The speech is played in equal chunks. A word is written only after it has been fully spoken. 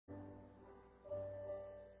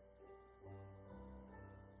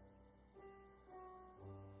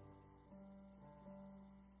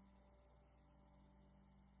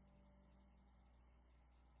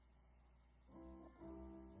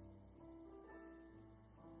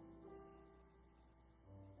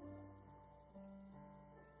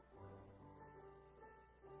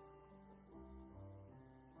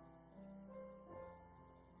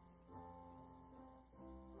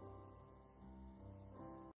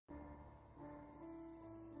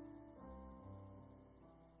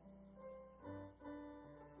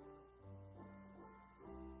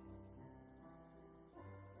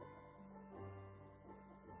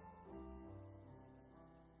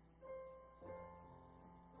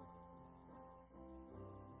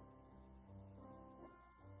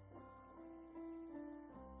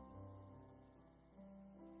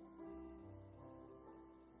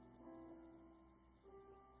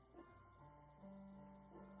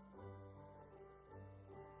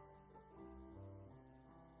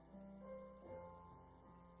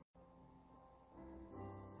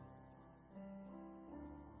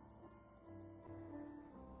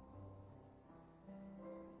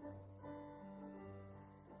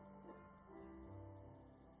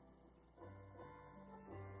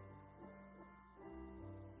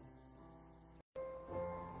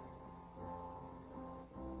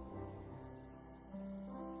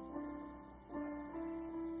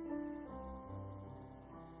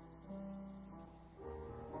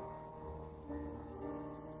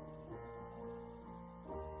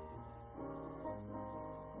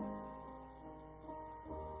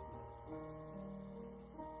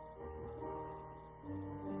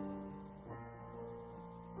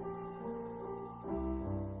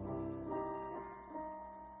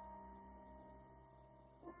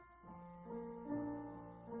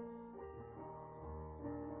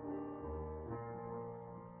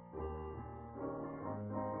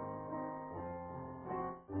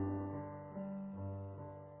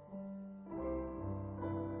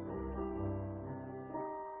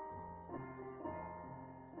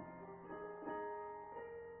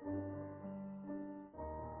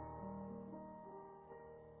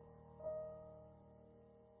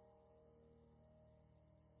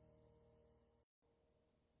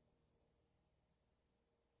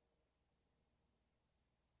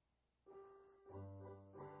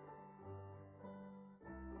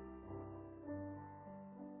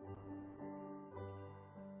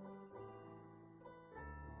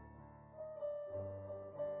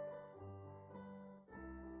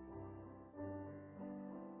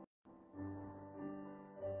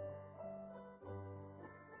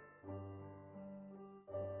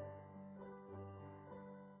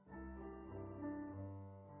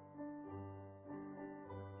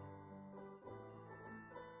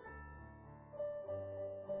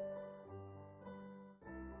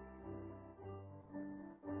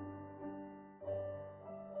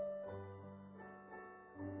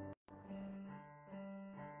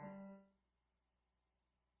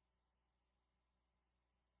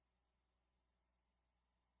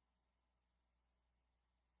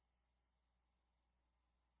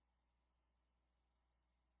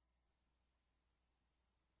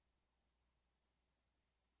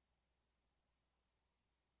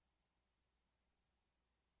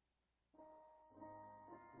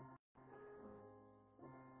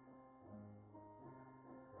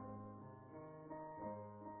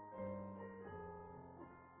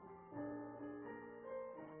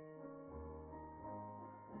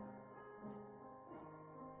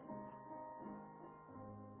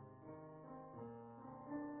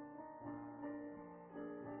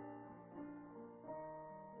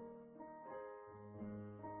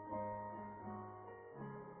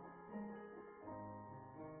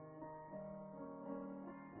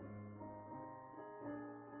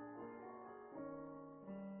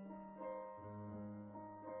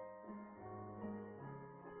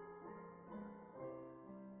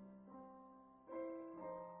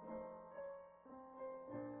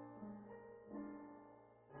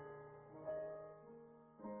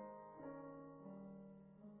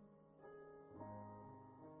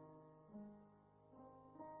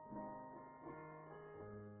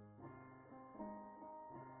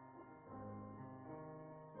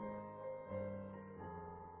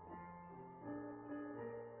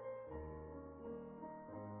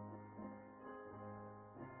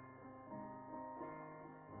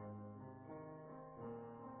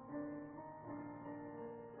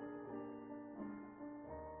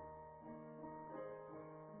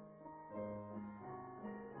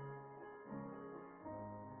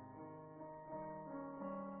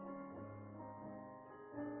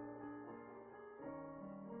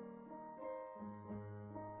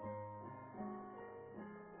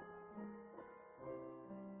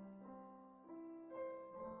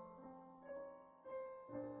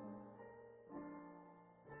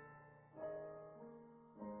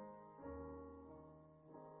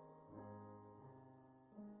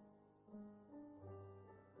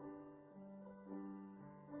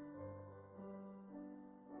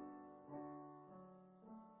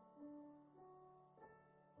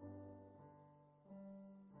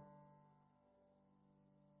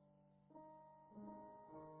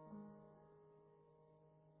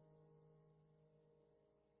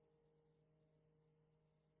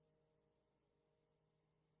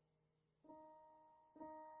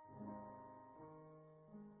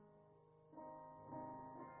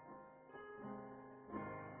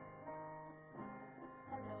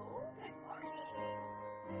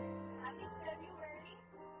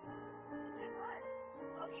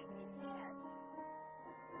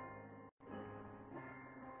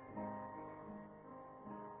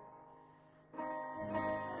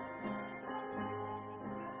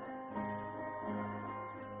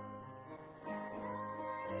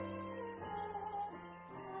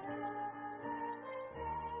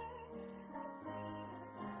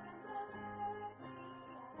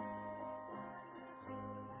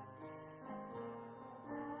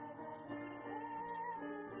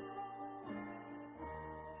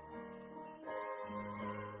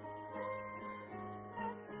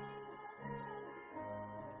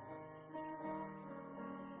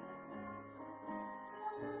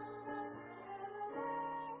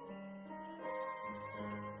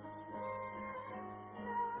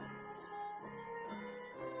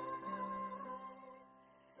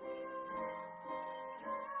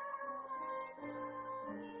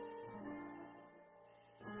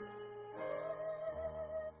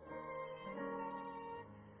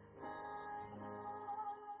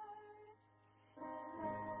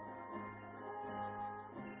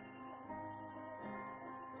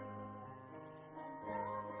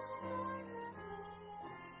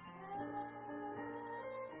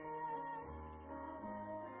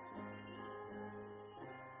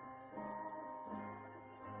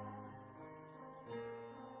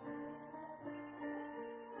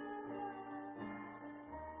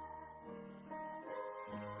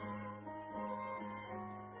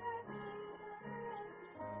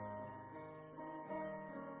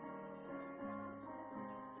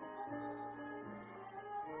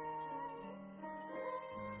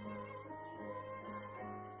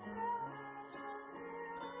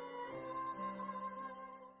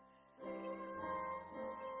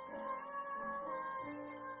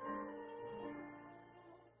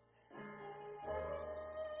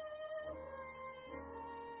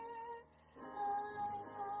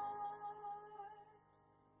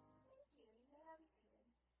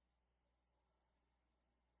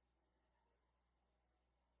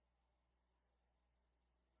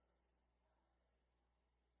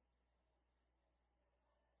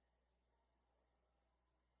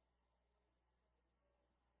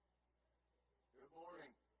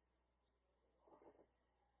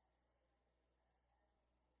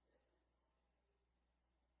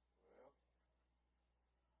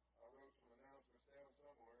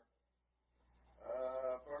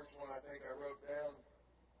think I wrote down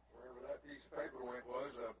wherever that piece of paper went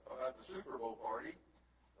was about the Super Bowl party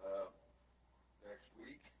next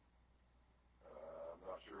week. I'm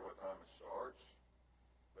not sure what time it starts,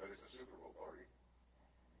 but it's a Super Bowl party.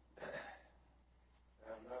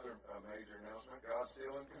 And another major announcement, God's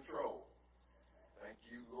still in control. Thank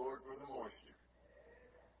you, Lord, for the moisture.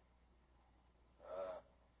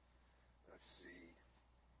 Let's see.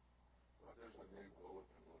 What does the new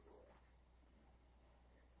bulletin look like?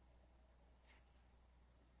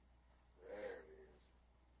 There it is.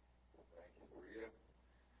 Thank you, Maria.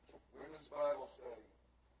 Women's Bible study.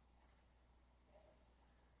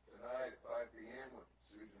 Tonight at 5 p.m. with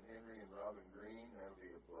Susan Henry and Robin Green. That'll be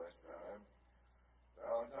a blessed time.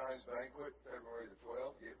 Valentine's Banquet, February the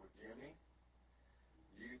 12th. Get with Jimmy.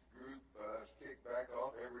 Youth group kick back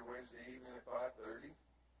off every Wednesday evening at 5:30.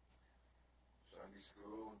 Sunday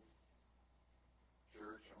school,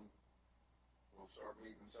 church, we'll start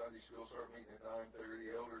meeting. Sunday school start meeting at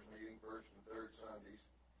 9:30. Elders meeting first and third Sundays.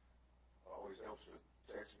 Always helps to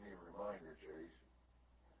text me a reminder, Chase.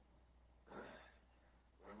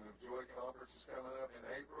 Women of Joy Conference is coming up in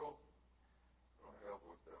April. Going to help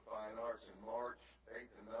with the fine arts in March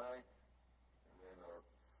 8th and 9th. And then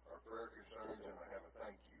our prayer concerns, and I have a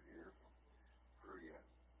thank you here from Priya.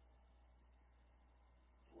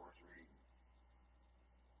 It's worth reading.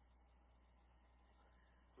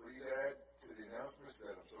 Please add to the announcements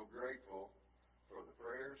that I'm so grateful for the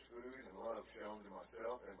prayers, food, and love shown to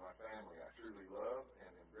myself and my family. I truly love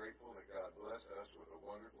and am grateful that God blessed us with a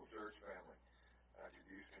wonderful church family. I could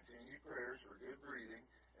use continued prayers for good breathing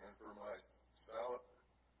and for my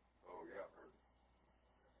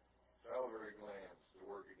salivary glands to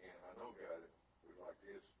work again. I know God would like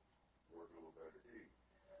his work a little better too.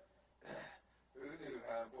 Who knew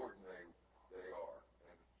how important they are,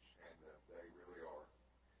 and they really are.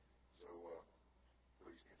 So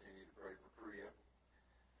please continue to pray for Priya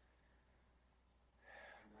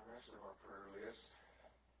and the rest of our prayer list.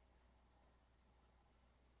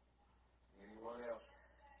 Anyone else?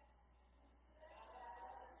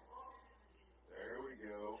 There we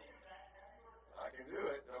go. I can do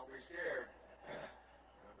it. Don't be scared.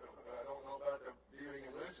 I don't know about the viewing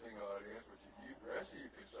and listening audience, but the rest of you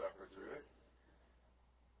can suffer through it.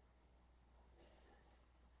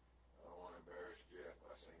 I don't want to embarrass Jeff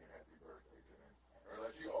by singing happy birthday to him. Or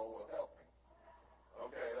unless you all will help me.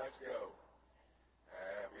 Okay, let's go.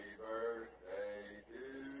 Happy birthday to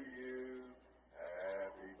you.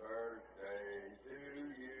 Happy birthday to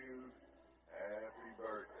you. Happy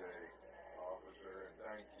birthday, officer, and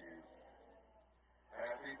thank you.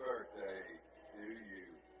 Happy birthday to you.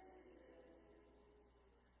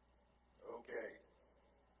 Okay.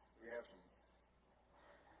 We have some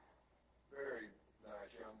very nice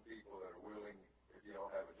young people that are willing, if you all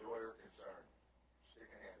have a joy or concern, stick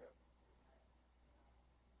a hand up.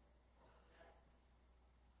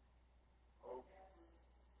 Oh.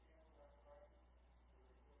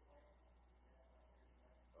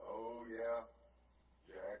 Oh, yeah.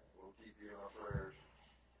 Jack, we'll keep you in our prayers.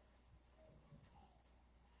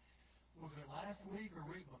 Was it last week or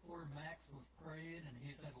week before Max was praying and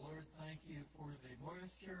he said, Lord, thank you for the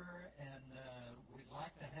moisture and we'd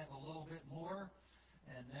like to have a little bit more.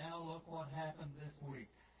 And now look what happened this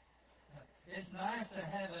week. It's nice to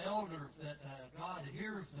have elders that God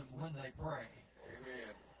hears them when they pray.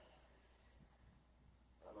 Amen.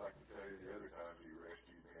 I'd like to tell you the other times you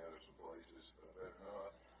rescued me out of some places, but I better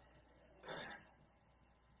not.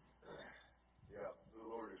 Yeah, the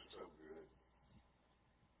Lord is so good.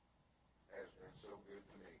 Has been so good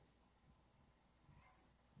to me.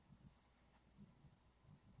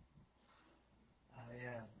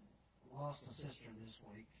 I lost a sister this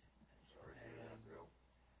week. Sorry to hear that, Bill.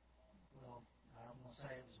 Well, I'm going to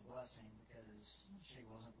say it was a blessing because she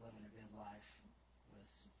wasn't living a good life with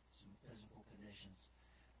some physical conditions.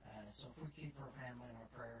 So if we keep her family in our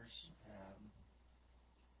prayers,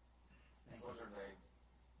 thank you. What's her name?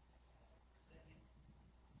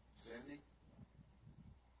 Cindy?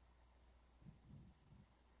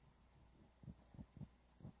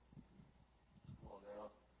 Come on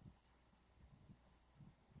now.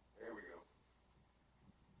 There we go.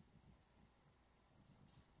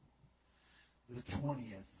 The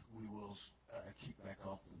 20th, we will keep back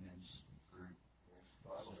off the men's group.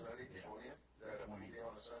 Bible study, the 20th? That will be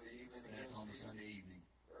on a Sunday evening again? That's on a Sunday evening.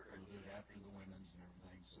 Okay. We'll do it after the women's and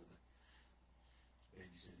everything, so that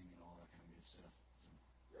babysitting and all that kind of good stuff.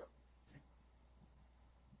 Yep.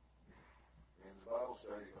 And the Bible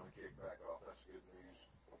study is going to kick back off. That's good news.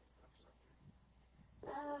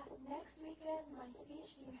 Next weekend, my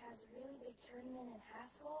speech team has a really big tournament in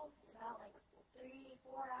Haskell. It's about like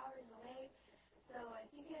 3-4 hours away. So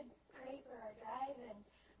if you could pray for our drive, and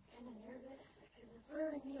kind of nervous because it's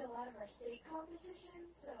where we meet a lot of our state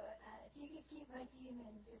competitions. So if you could keep my team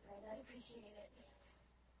in your prayers, I'd appreciate it.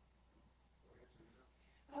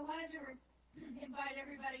 I wanted to invite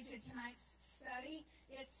everybody to tonight's study.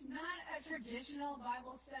 It's not a traditional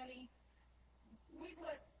Bible study. We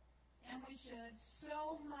put, and we should,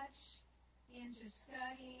 so much into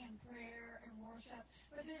study and prayer and worship,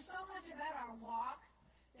 but there's so much about our walk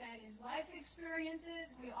that is life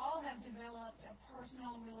experiences. We all have developed a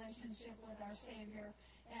personal relationship with our Savior,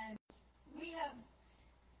 and we have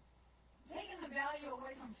taken the value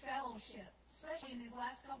away from fellowship, especially in these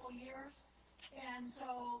last couple years. And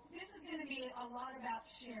so this is going to be a lot about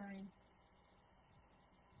sharing.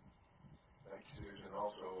 Thank you, Susan.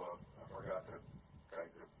 Also, I forgot to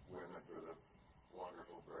thank the women for the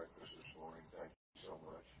wonderful breakfast this morning. Thank you so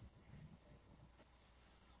much.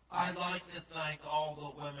 I'd like to thank all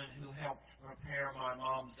the women who helped prepare my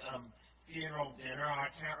mom's funeral dinner. I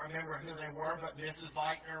can't remember who they were, but Mrs.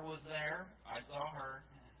 Leitner was there. I saw her.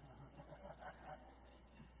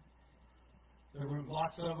 There were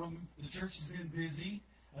lots of them. The church has been busy.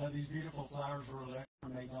 These beautiful flowers were left for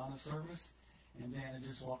Madonna's service. And Dana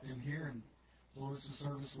just walked in here, and Florida's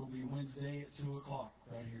service will be Wednesday at 2 o'clock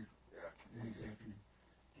right here. Yeah, Wednesday afternoon.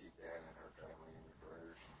 keep Dan and her family in your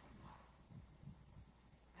prayers.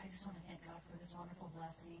 I just want to thank God for this wonderful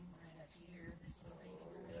blessing right up here, this little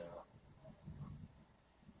baby. Yeah.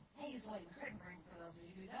 He's Wayne Crittenden, for those of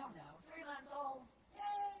you who don't know. 3 months old.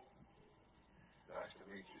 Yay! Nice to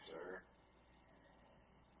meet you, sir.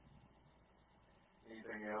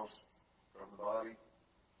 Anything else from the body?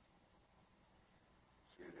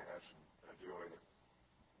 It's good to have a joy to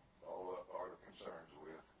follow up our concerns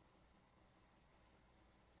with.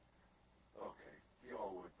 Okay, if you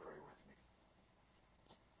all would pray with me.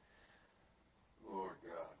 Lord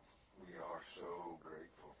God, we are so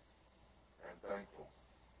grateful and thankful.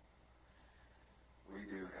 We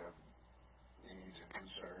do have needs and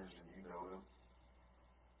concerns, and you know them.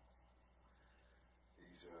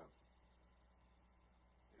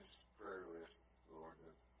 This prayer list, Lord,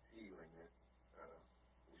 the healing that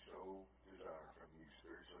we so desire from you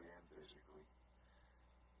spiritually and physically.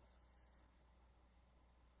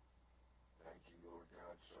 Thank you, Lord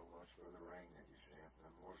God, so much for the rain that you sent, the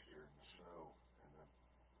moisture and the snow and the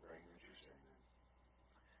rain that you're sending.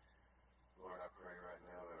 Lord, I pray right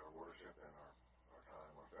now that our worship and our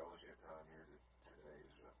time, our fellowship time here today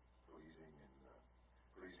is pleasing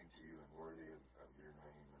to you and worthy of your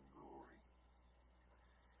name and glory.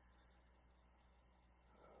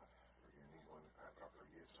 Forgive me when I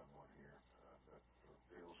forget someone here, but for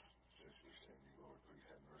Phil's sister Cindy, Lord, please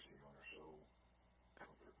have mercy on her soul.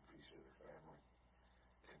 Comfort and peace to their family.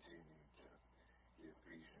 Continue to give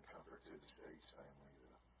peace and comfort to the States family,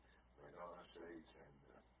 the Madonna States and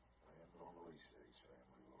the Normal East States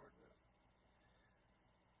family, Lord.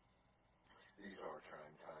 These are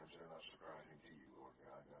trying times. They're not surprising to you, Lord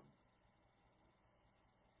God.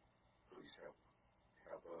 Please help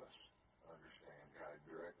us understand, guide,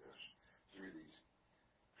 direct us through these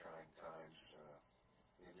trying times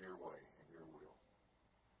in your way, in your will.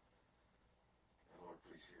 And Lord,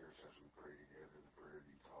 please hear us as we pray together the prayer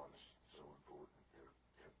you taught us, so important for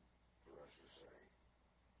us to say.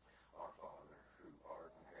 Our Father, who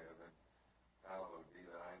art in heaven, hallowed be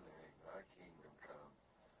thy name. Thy kingdom come.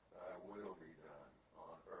 Thy will be done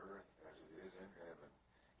on earth as it is in heaven.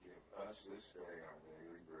 Give us this day our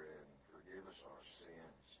daily bread, and forgive us our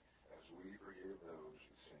sins as we forgive those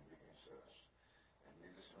who sin against us. And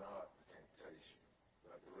lead us not into temptation,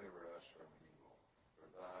 but deliver us from evil. For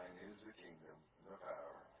thine is the kingdom, and the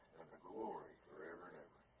power, and the glory forever and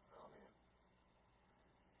ever.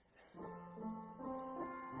 Amen.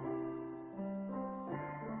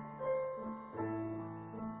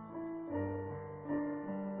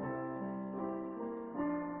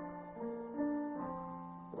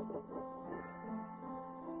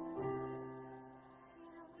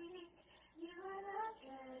 You are the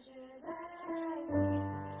treasure that I see.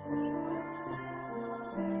 You are my all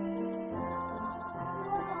in all.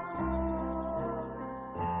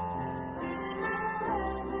 Sing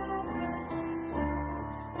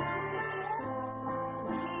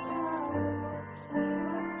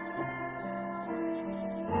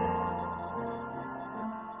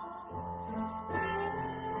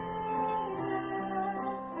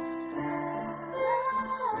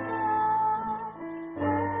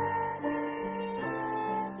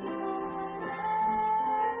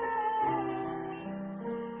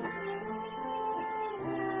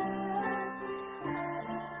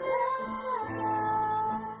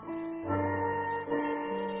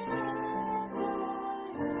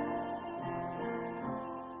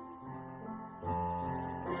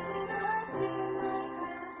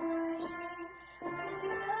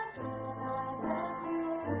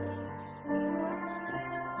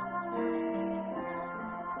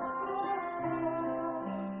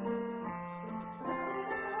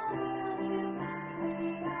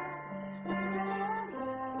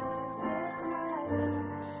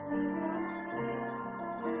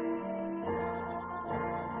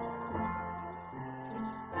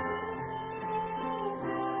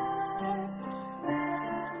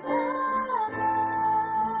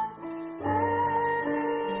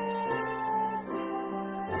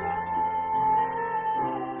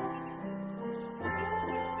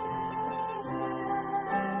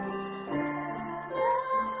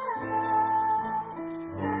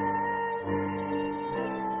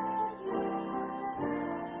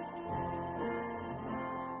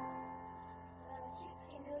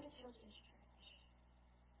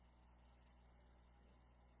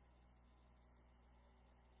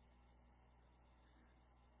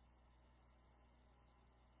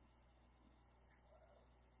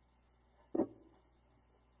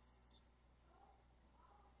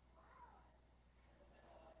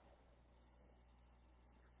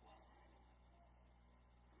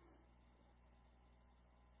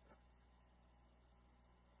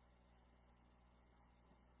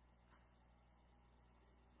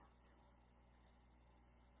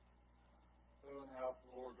house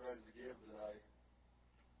of the Lord's ready to give today.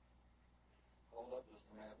 Hold up just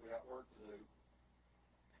a minute. We got work to do.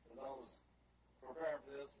 As I was preparing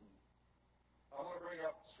for this, and I'm going to bring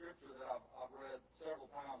up scripture that I've read several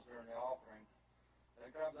times during the offering. And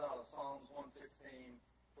it comes out of Psalms 116,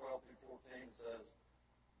 12 through 14. It says,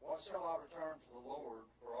 "What shall I return to the Lord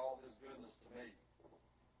for all his goodness to me?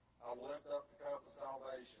 I will lift up the cup of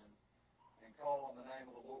salvation and call on the name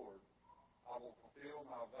of the Lord. I will fulfill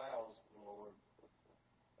my vows to the Lord."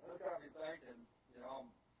 And this got me thinking, I'm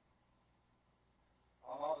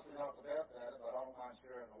obviously not the best at it, but I don't mind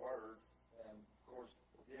sharing the word. And, of course,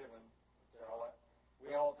 giving.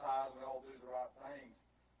 We all tithe, we all do the right things.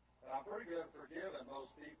 And I'm pretty good at forgiving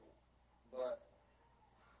most people. But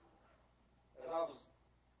as I was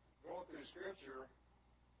going through Scripture,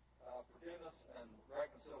 forgiveness and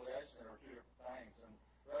reconciliation are two different things. And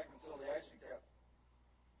reconciliation kept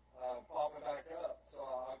popping back up. So,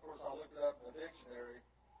 of course, I looked it up in the dictionary.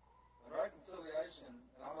 And reconciliation,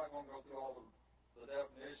 and I'm not going to go through all the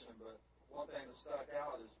definition, but one thing that stuck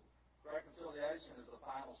out is reconciliation is the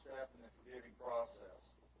final step in the forgiving process.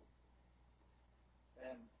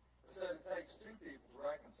 And it said it takes two people to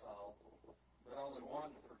reconcile, but only one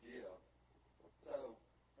to forgive. So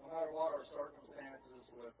no matter what our circumstances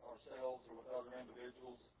with ourselves or with other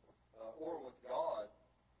individuals or with God,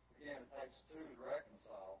 again, it takes two to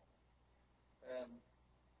reconcile. And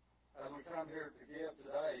as we come here to give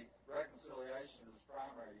today, reconciliation is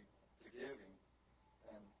primary to giving.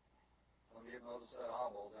 And let me get another set of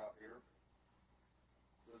eyeballs out here.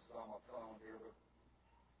 This is on my phone here, but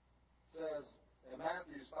it says in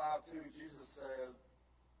Matthew 5:2, Jesus said,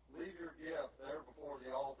 "Leave your gift there before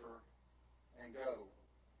the altar and go.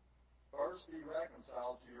 First be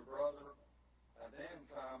reconciled to your brother, and then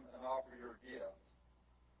come and offer your gift."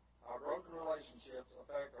 Our broken relationships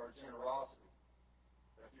affect our generosity.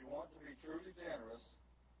 If you want to be truly generous,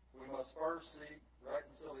 we must first seek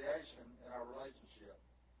reconciliation in our relationship.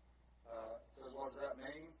 It says, what does that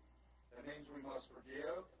mean? It means we must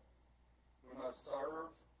forgive, we must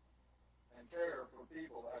serve, and care for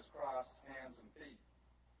people as Christ's hands and feet.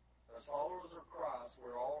 As followers of Christ,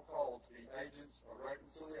 we're all called to be agents of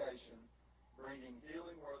reconciliation, bringing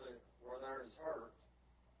healing where there is hurt,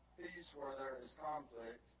 peace where there is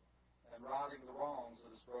conflict, and righting the wrongs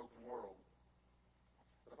of this broken world.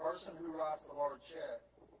 The person who writes the large check,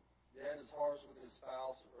 yet is harsh with his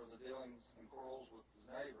spouse or the dealings and quarrels with his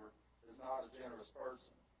neighbor, is not a generous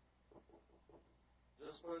person.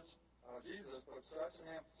 Jesus puts such an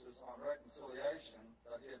emphasis on reconciliation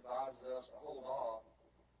that he advises us to hold off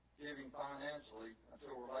giving financially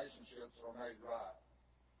until relationships are made right.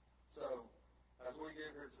 So, as we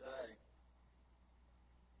give here today,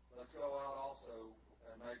 let's go out also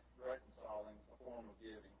and make reconciling a form of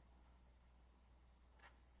giving.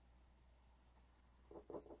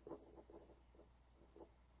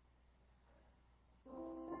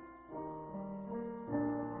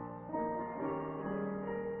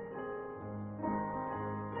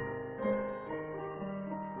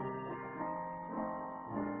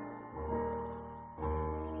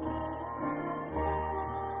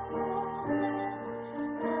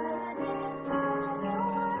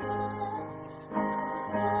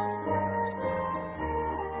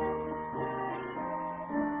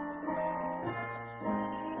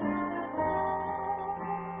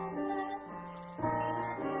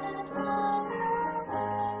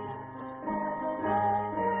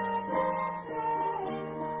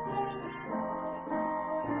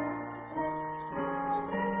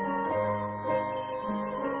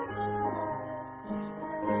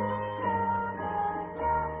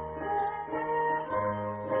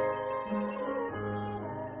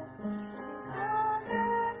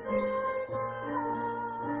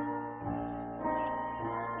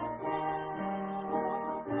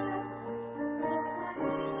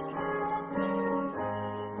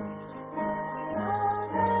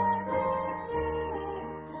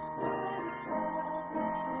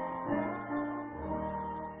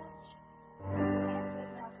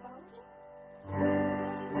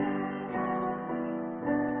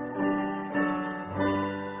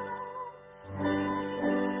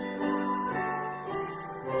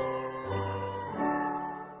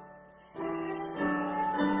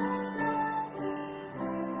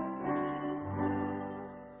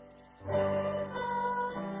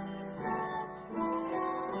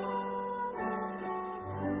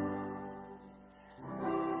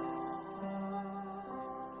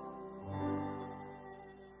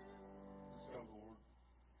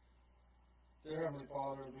 Dear Heavenly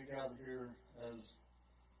Father, as we gather here as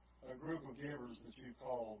a group of givers that you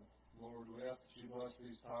called, Lord, we ask that you bless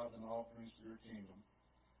these tithes and offerings to your kingdom.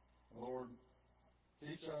 Lord,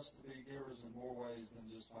 Teach us to be givers in more ways than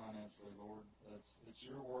just financially, Lord. It's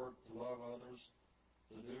your work to love others,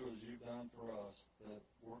 to do as you've done for us, that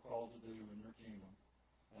we're called to do in your kingdom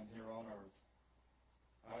and here on earth.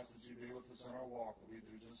 I ask that you be with us in our walk, that we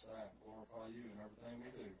do just that, glorify you in everything we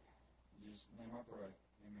do. In Jesus' name I pray.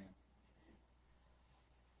 Amen.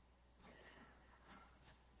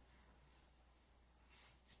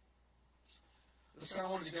 This kind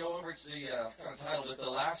of wanted to go over, it's the kind of titled it, The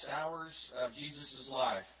Last Hours of Jesus'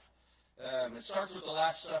 Life. It starts with the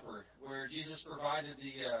Last Supper, where Jesus provided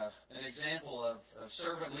an example of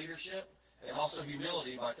servant leadership and also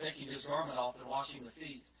humility by taking his garment off and washing the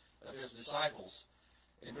feet of his disciples.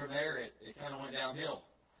 And from there, it kind of went downhill.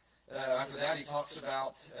 After that, he talks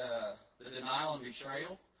about the denial and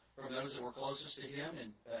betrayal from those that were closest to him,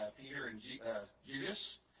 and Peter and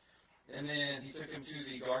Judas. And then he took him to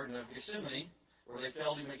the Garden of Gethsemane, where they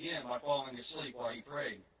failed him again by falling asleep while he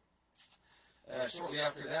prayed. Shortly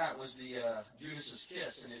after that was the Judas's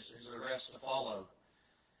kiss and his arrest to follow.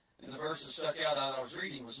 And the verse that stuck out that I was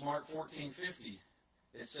reading was Mark 14:50.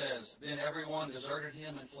 It says, "Then everyone deserted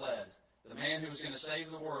him and fled. The man who was going to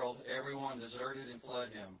save the world, everyone deserted and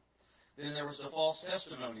fled him." Then there was the false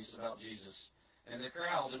testimonies about Jesus. And the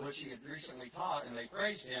crowd in which he had recently taught, and they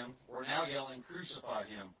praised him, were now yelling, "Crucify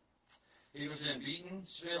him." He was then beaten,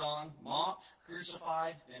 spit on, mocked,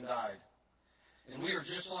 crucified, and died. And we are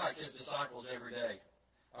just like his disciples every day.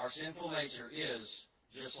 Our sinful nature is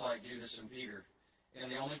just like Judas and Peter. And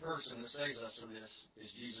the only person that saves us from this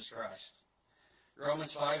is Jesus Christ.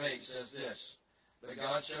 Romans 5:8 says this, "But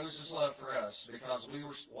God shows his love for us, because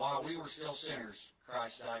while we were still sinners,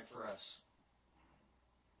 Christ died for us."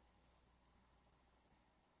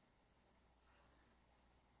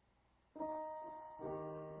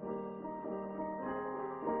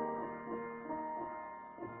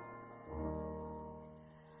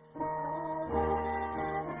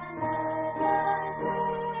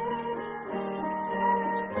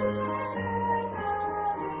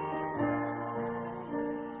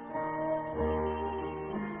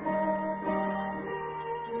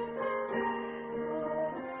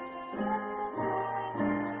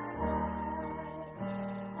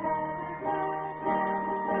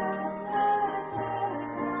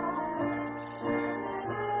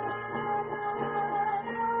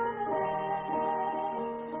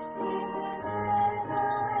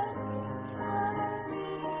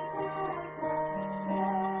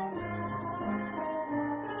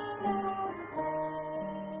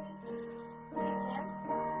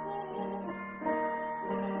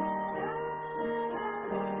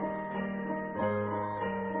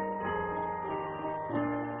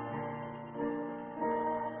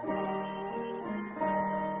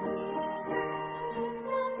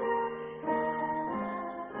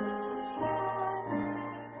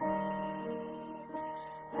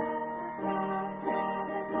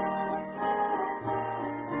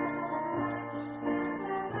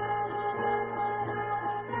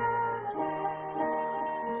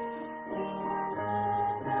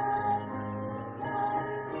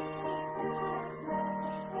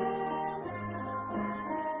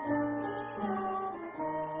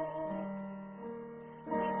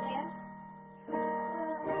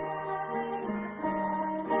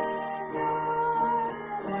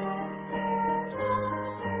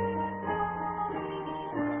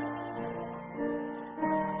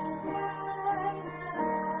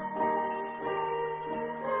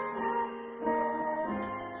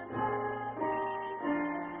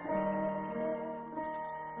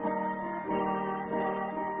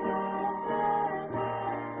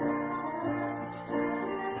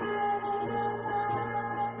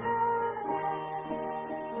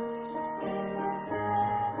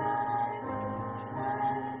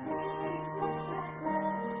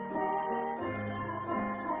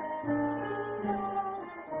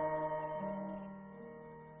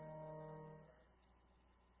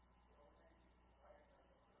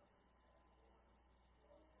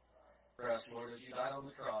 Lord, as you died on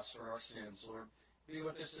the cross for our sins, Lord, be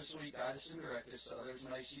with us this week, guide us and direct us so others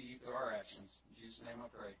may see you through our actions. In Jesus' name I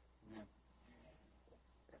pray. Amen.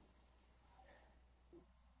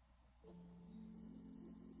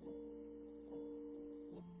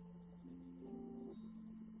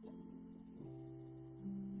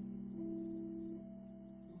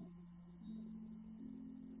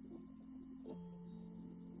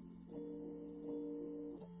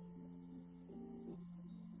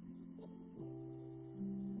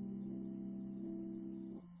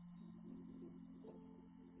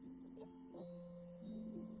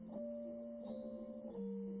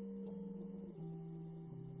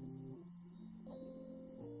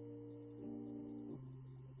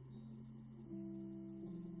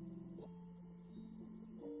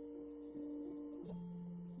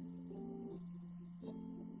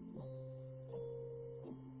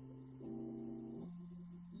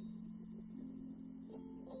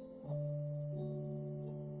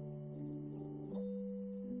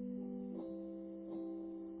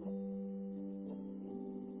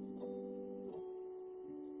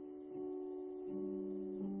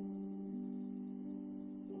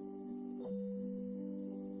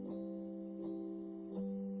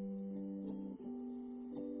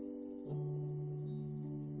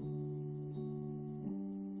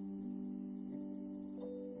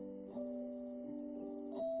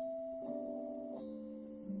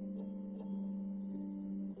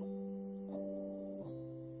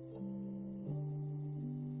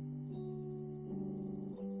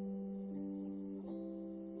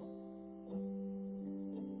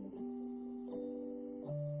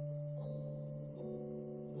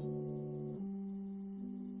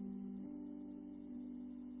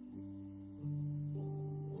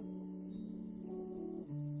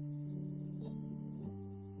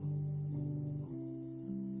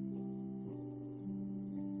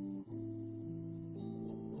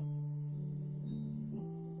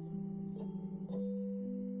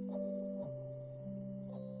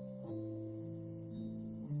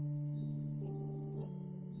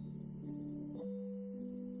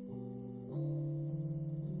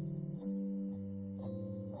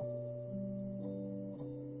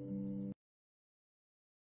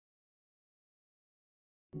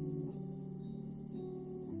 I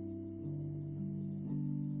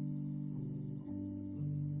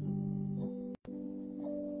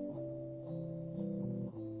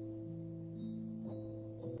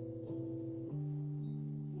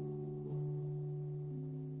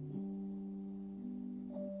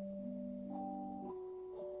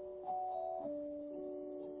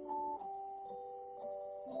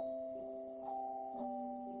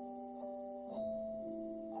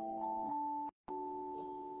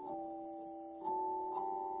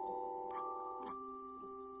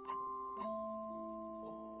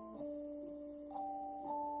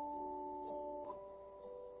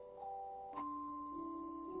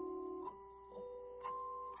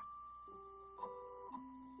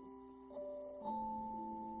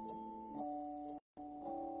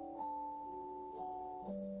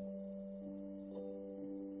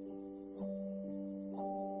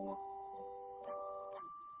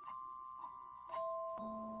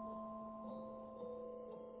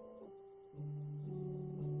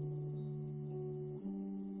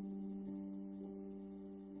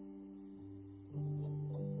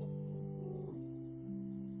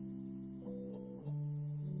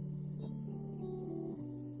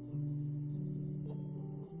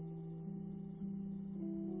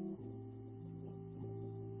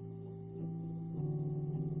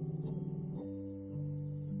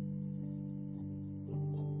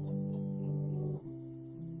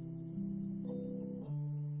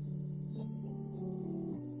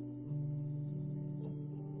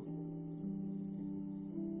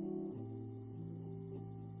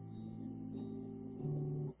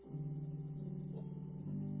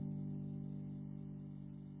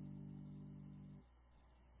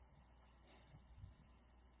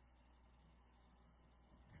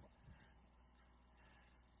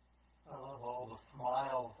love all the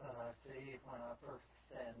smiles that I see when I first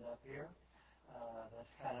stand up here.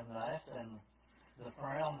 That's kind of nice, and the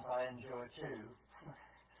frowns I enjoy too.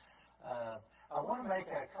 I want to make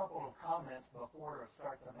a couple of comments before I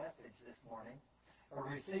start the message this morning. I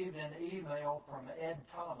received an email from Ed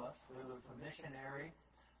Thomas, who is a missionary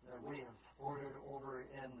that we have supported over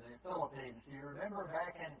in the Philippines. Do you remember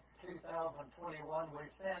back in 2021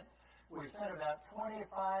 we sent about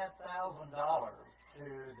 $25,000 to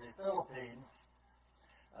the Philippines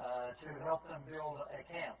to help them build a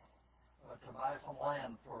camp, to buy some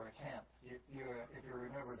land for a camp, if you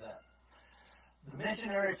remember that. The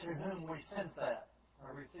missionary to whom we sent that,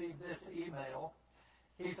 I received this email.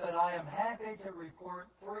 He said, I am happy to report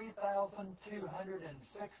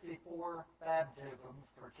 3,264 baptisms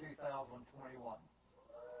for 2021.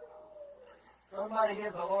 Somebody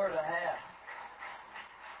give the Lord a hand.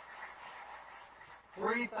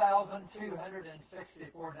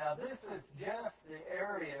 3,264. Now, this is just the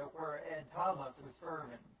area where Ed Thomas is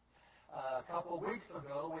serving. A couple of weeks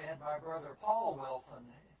ago, we had my brother Paul Wilson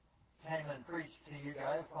came and preached to you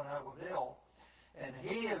guys when I was ill. And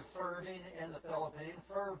he is serving in the Philippines,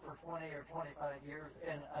 served for 20 or 25 years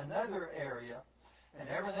in another area. And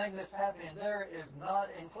everything that's happening there is not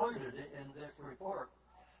included in this report,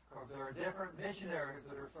 because there are different missionaries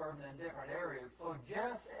that are serving in different areas. So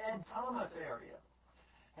just Ed Thomas area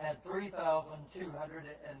had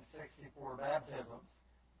 3,264 baptisms.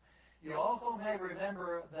 You also may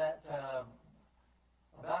remember that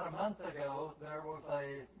about a month ago, there was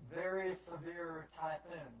a very severe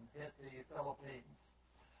typhoon hit the Philippines.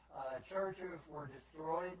 Churches were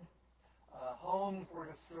destroyed. Homes were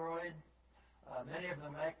destroyed. Many of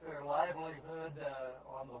them make their livelihood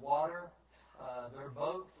on the water. Their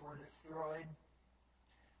boats were destroyed.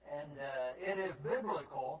 And it is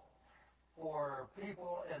biblical for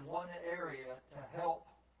people in one area to help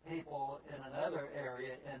people in another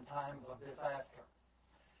area in times of disaster.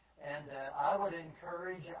 And I would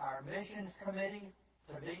encourage our missions committee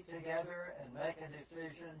to meet together and make a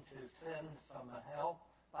decision to send some help,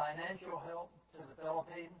 financial help, to the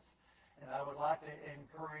Philippines. And I would like to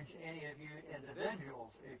encourage any of you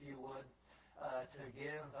individuals, if you would, to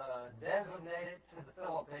give, designate it to the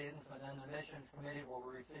Philippines, and then the missions committee will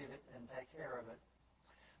receive it and take care of it.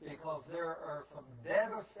 Because there are some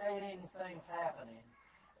devastating things happening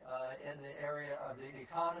in the area of the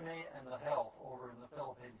economy and the health over in the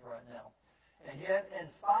Philippines right now. And yet, in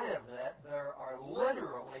spite of that, there are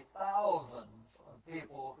literally thousands of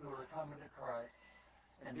people who are coming to Christ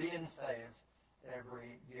and being saved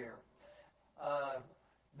every year.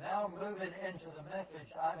 Now moving into the message,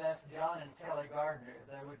 I've asked John and Kelly Gardner if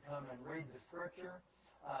they would come and read the scripture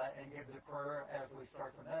and give the prayer as we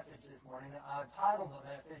start the message this morning. I've titled the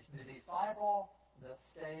message, The Disciple That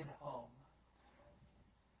Stayed Home.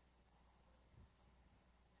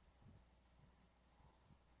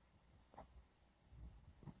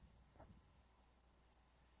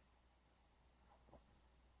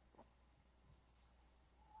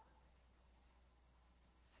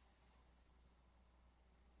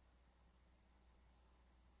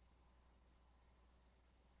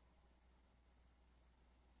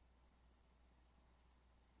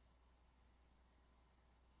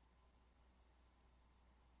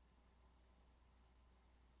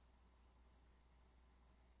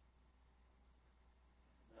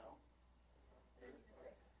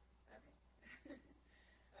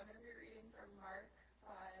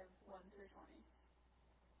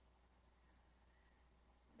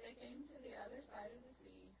 they came to the other side of the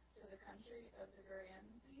sea, to the country of the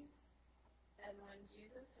Gerasenes. And when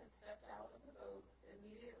Jesus had stepped out of the boat,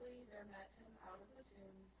 immediately there met him out of the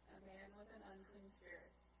tombs a man with an unclean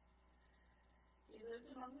spirit. He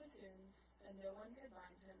lived among the tombs, and no one could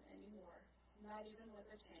bind him any more, not even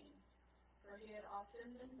with a chain, for he had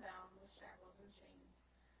often been bound with shackles and chains.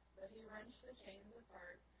 But he wrenched the chains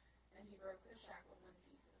apart, and he broke the shackles in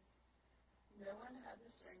pieces. No one had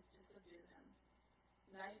the strength to subdue him.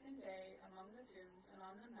 Night and day, among the tombs and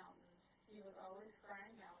on the mountains, he was always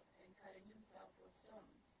crying out and cutting himself with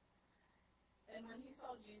stones. And when he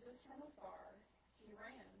saw Jesus from afar, he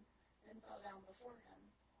ran and fell down before him.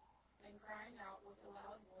 And crying out with a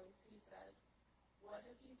loud voice, he said, "What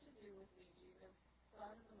have you to do with me, Jesus,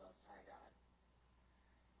 Son of the Most High God?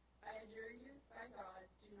 I adjure you, by God,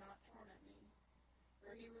 do not torment me."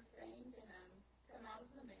 For he was saying to him, "Come out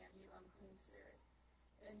of the man, you unclean spirit."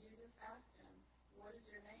 And Jesus asked him, "What is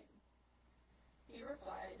your name?" He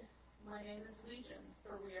replied, "My name is Legion,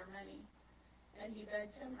 for we are many." And he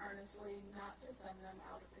begged him earnestly not to send them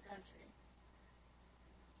out of the country.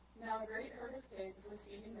 Now a great herd of pigs was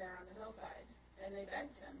feeding there on the hillside, and they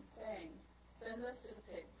begged him, saying, "Send us to the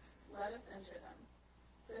pigs, let us enter them."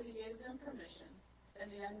 So he gave them permission,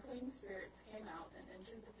 and the unclean spirits came out and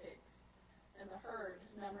entered the pigs. And the herd,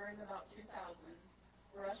 numbering about 2,000,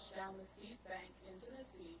 rushed down the steep bank into the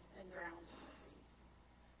sea and drowned in the sea.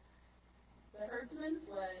 The herdsmen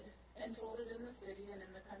fled and told it in the city and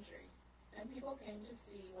in the country, and people came to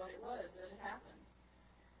see what it was that had happened.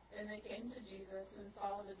 And they came to Jesus and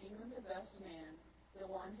saw the demon-possessed man, the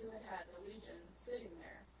one who had had the legion, sitting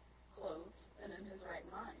there, clothed and in his right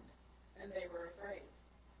mind, and they were afraid.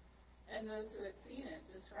 And those who had seen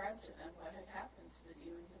it described to them what had happened to the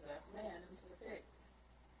demon-possessed man and to the pigs.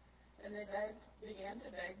 And they began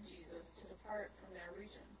to beg Jesus to depart from their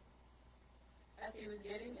region. As he was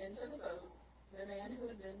getting into the boat, the man who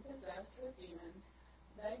had been possessed with demons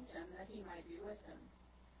begged him that he might be with him.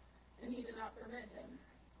 And he did not permit him,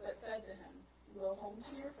 but said to him, "Go home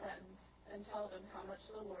to your friends and tell them how much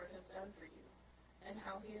the Lord has done for you, and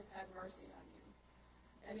how he has had mercy on you."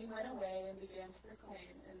 And he went away and began to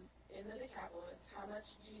proclaim in the Decapolis how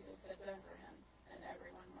much Jesus had done for him, and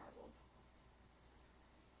everyone marveled.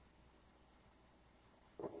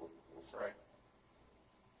 Let's pray.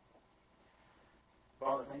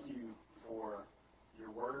 Father, thank you for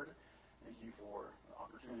your word. Thank you for the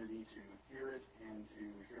opportunity to hear it and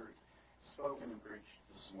to hear it spoken and preached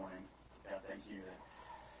this morning. God, thank you that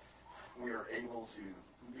we are able to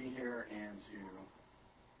be here and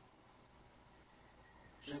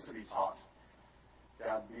just to be taught.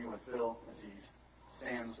 God, be with Phil as he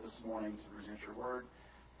stands this morning to present your word.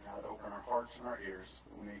 God, open our hearts and our ears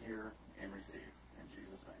that we may hear and receive. In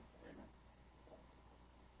Jesus' name, amen.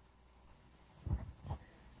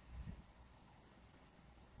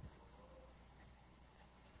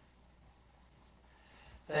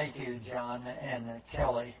 Thank you, John and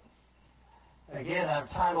Kelly. Again, I've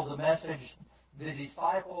titled the message, "The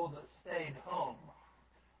Disciple That Stayed Home."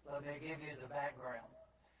 Let me give you the background.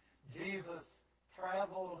 Jesus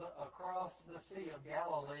traveled across the Sea of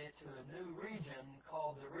Galilee to a new region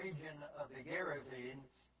called the region of the Gerasenes,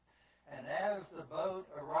 and as the boat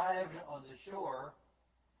arrived on the shore,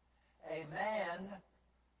 a man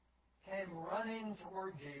came running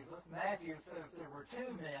toward Jesus. Matthew says there were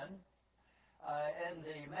two men, and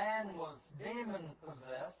the man was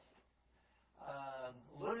demon-possessed.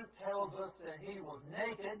 Luke tells us that he was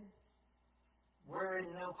naked,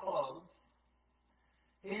 wearing no clothes.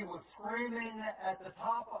 He was screaming at the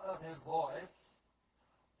top of his voice,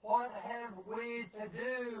 "What have we to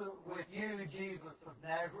do with you, Jesus of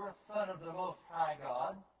Nazareth, Son of the Most High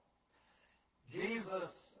God?"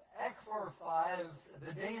 Jesus exorcised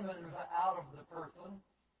the demons out of the person.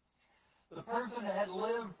 The person had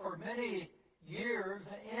lived for many years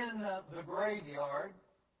in the graveyard.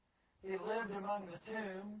 He lived among the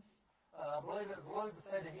tombs. I believe it was Luke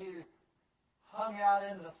said he hung out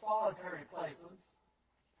in the solitary places.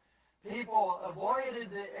 People avoided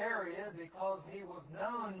the area because he was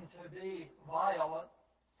known to be violent.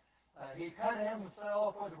 He cut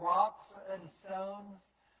himself with rocks and stones.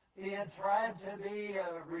 He had tried to be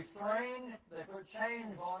restrained. They put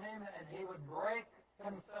chains on him, and he would break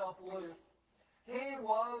himself loose. He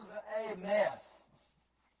was a mess.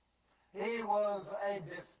 He was a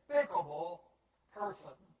despicable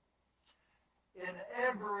person in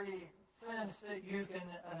every sense that you can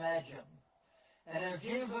imagine. And as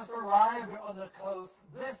Jesus arrived on the coast,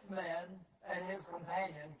 this man and his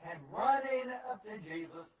companion came running up to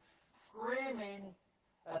Jesus, screaming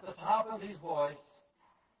at the top of his voice,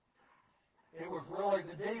 it was really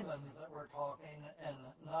the demons that were talking and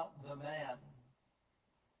not the man.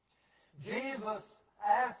 Jesus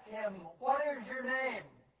asked him, "What is your name?"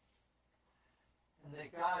 And the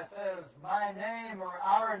guy says, "My name or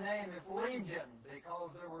our name is Legion,"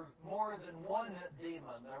 because there was more than one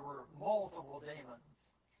demon. There were multiple demons.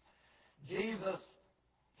 Jesus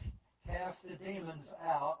cast the demons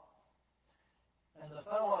out, and the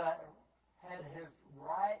fellow had his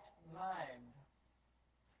right mind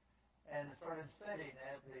and started sitting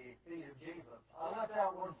at the feet of Jesus. I left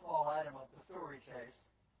out one small item of the story, Chase.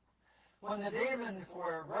 When the demons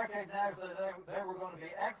were recognized that they were going to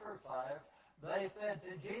be exorcised, they said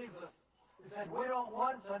to Jesus, they said, "We don't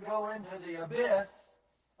want to go into the abyss,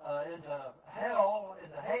 into hell,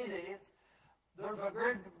 into Hades. There's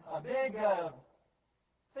a big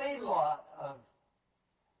feedlot of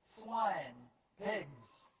swine, pigs,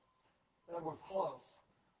 that was close.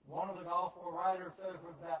 One of the gospel writers says it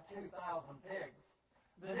was about 2,000 pigs.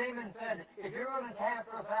 The demon said, "If you're going to cast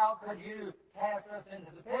us out, could you cast us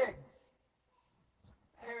into the pigs?"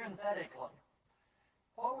 Parenthetically,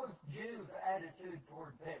 what was Jews' attitude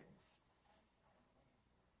toward pigs?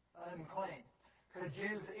 Unclean. Could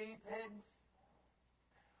Jews eat pigs?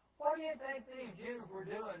 What do you think these Jews were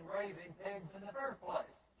doing raising pigs in the first place?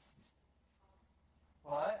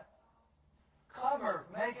 What? Commerce,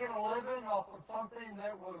 making a living off of something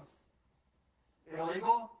that was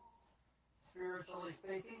illegal, spiritually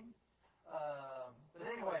speaking. But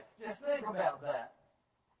anyway, just think about that.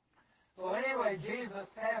 So anyway,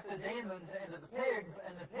 Jesus cast the demons into the pigs,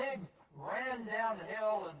 and the pigs ran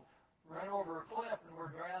downhill and ran over a cliff and were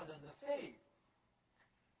drowned in the sea.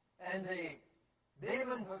 And the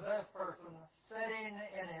demon-possessed person sitting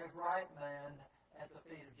in his right mind at the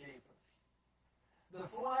feet of Jesus. The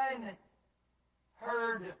swine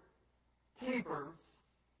herd keepers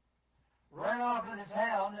ran off into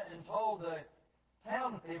town and told the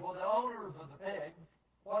town people, the owners of the pigs,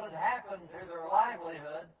 what had happened to their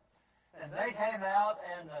livelihood. And they came out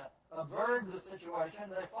and observed the situation.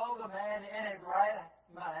 They saw the man in his right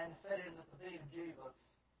mind sitting at the feet of Jesus.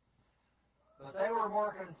 But they were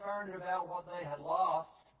more concerned about what they had lost,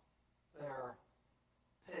 their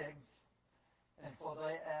pigs. And so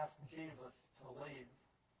they asked Jesus to leave.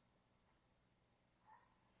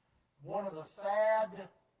 One of the sad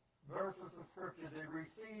verses of Scripture, the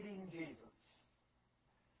receding Jesus,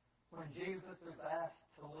 when Jesus is asked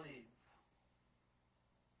to leave.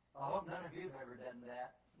 I hope none of you have ever done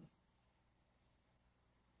that.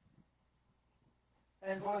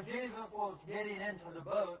 And so Jesus was getting into the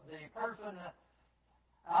boat. The person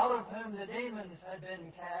out of whom the demons had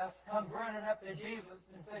been cast comes running up to Jesus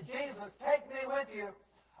and said, "Jesus, take me with you.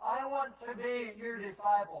 I want to be your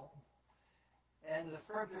disciple." And the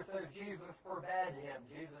Scripture says Jesus forbade him.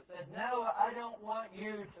 Jesus said, "No, I don't want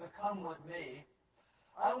you to come with me.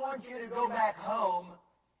 I want you to go back home,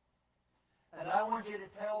 and I want you to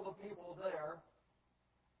tell the people there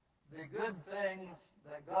the good things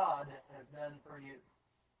that God has done for you."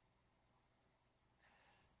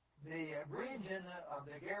 The region of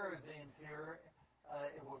the Gerasenes here,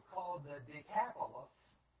 it was called the Decapolis,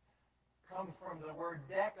 comes from the word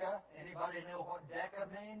deca. Anybody know what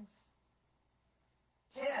deca means?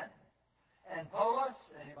 10. And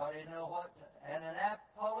polis, anybody know what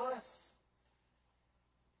Annapolis?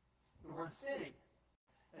 The word city.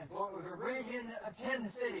 And so it was a region of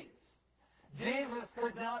 10 cities. Jesus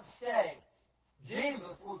could not stay.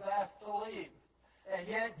 Jesus was asked to leave. And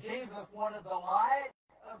yet Jesus wanted the light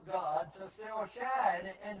of God to still shine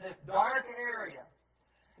in this dark area.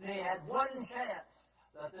 And he had one chance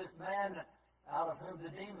that this man out of whom the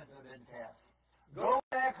demons had been cast. Go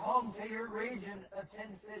back home to your region of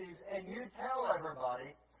 10 cities and you tell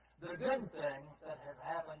everybody the good things that have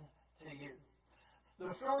happened to you.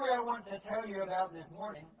 The story I want to tell you about this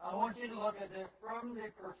morning, I want you to look at this from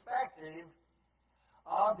the perspective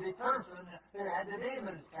of the person who had the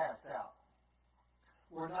demons cast out.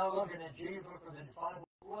 We're now looking at Jesus or the disciples.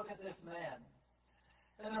 Look at this man.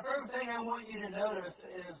 And the first thing I want you to notice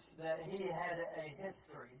is that he had a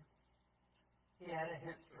history. He had a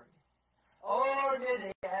history. Oh, did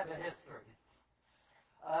he have a history?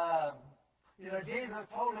 Jesus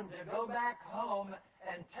told him to go back home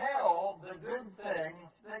and tell the good things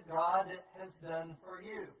that God has done for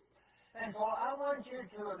you. And so I want you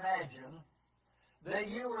to imagine that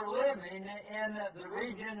you were living in the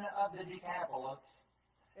region of the Decapolis,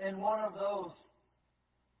 in one of those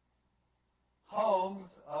homes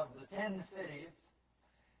of the 10 cities,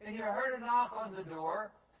 and you heard a knock on the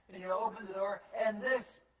door, and you opened the door, and this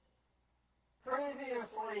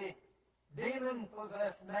previously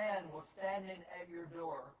demon-possessed man was standing at your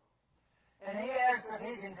door. and he asks if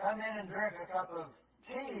he can come in and drink a cup of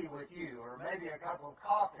tea with you, or maybe a cup of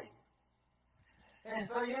coffee. And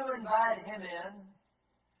so you invite him in,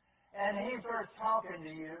 and he starts talking to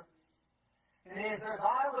you, and he says,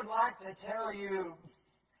 I would like to tell you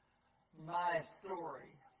my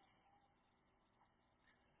story.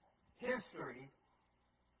 History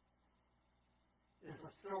is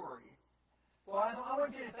a story. So I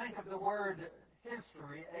want you to think of the word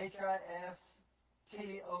history, History,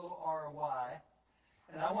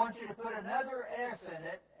 and I want you to put another S in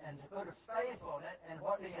it and to put a space on it, and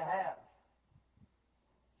what do you have?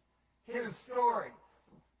 His story.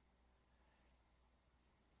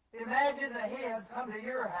 Imagine that he has come to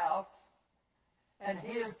your house and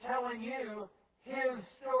he is telling you his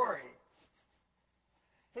story.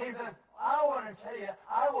 He said, I want to tell you,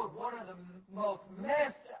 I was one of the most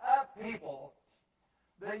messed up people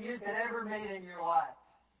that you could ever meet in your life.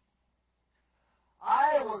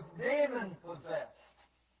 I was demon possessed.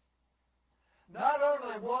 Not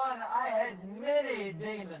only one, I had many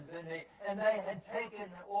demons in me, and they had taken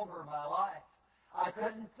over my life. I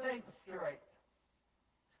couldn't think straight.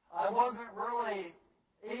 I wasn't really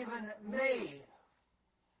even me,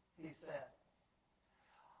 he said.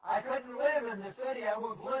 I couldn't live in the city. I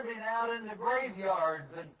was living out in the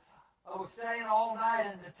graveyards, and I was staying all night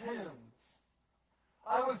in the tombs.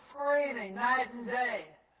 I was screaming night and day.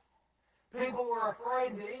 People were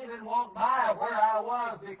afraid to even walk by where I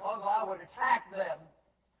was because I would attack them.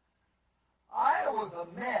 I was a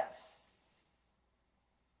mess.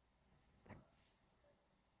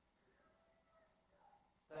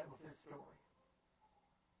 That was his story.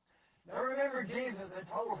 Now remember, Jesus had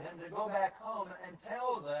told him to go back home and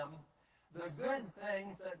tell them the good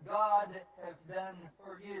things that God has done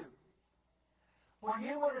for you. When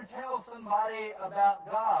you want to tell somebody about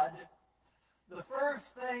God, the first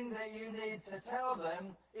thing that you need to tell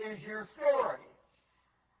them is your story.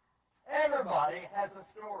 Everybody has a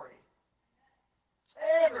story.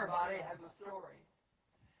 Everybody has a story.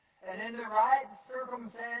 And in the right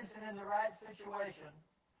circumstance and in the right situation,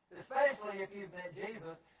 especially if you've met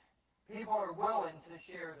Jesus, people are willing to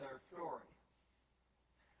share their story.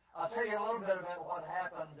 I'll tell you a little bit about what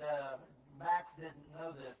happened. Max didn't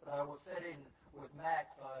know this, but I was sitting with Max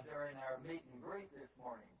during our meet and greet this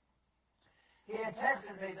morning. He had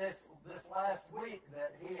texted me this last week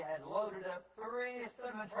that he had loaded up 3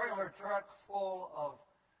 semi-trailer trucks full of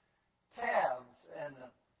calves and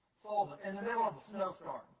sold them in the middle of a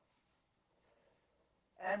snowstorm.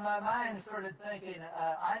 And my mind started thinking,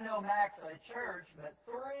 I know Max at church, but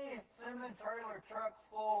 3 semi-trailer trucks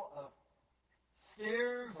full of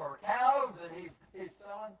steers or cows that he's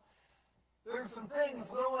selling. There's some things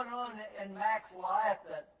going on in Max's life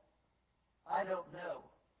that I don't know.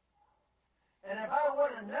 And if I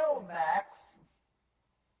want to know Max,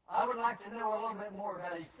 I would like to know a little bit more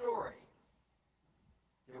about his story.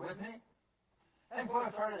 You with me? And so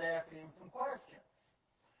I started asking him some questions.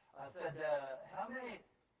 I said, how many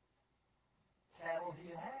cattle do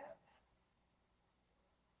you have?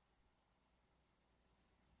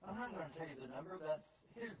 I'm not going to tell you the number. That's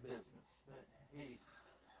his business. But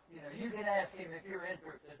you can ask him if you're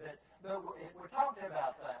interested. But we talked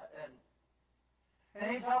about that. And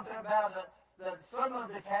he talked about that some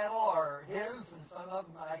of the cattle are his, and some of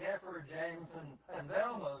them, I guess, were James and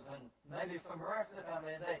Velma's, and maybe some rest of the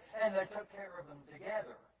family. And they took care of them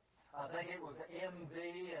together. I think it was MV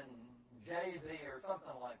and JV or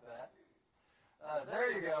something like that.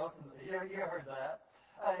 There you go. You heard that.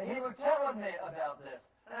 He was telling me about this.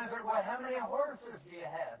 And I said, well, how many horses do you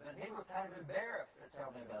have? And he was kind of embarrassed to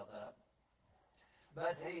tell me about that.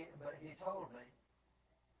 But he told me.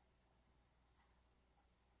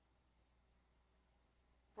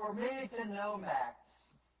 For me to know Max,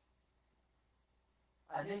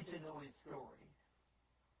 I need to know his story.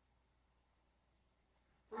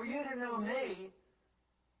 For you to know me,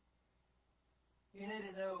 you need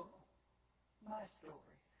to know my story.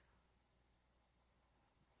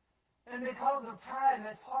 And because of time,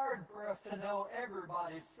 it's hard for us to know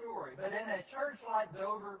everybody's story. But in a church like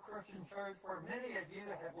Dover Christian Church, where many of you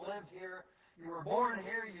have lived here, you were born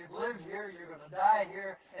here, you've lived here, you're going to die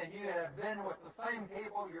here, and you have been with the same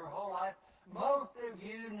people your whole life, most of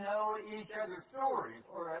you know each other's stories,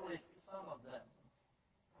 or at least some of them.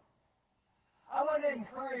 I want to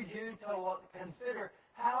encourage you to consider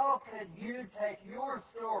how could you take your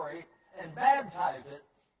story and baptize it.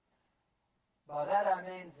 By that I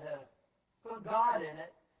mean to put God in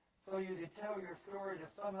it so you could tell your story to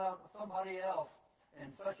somebody else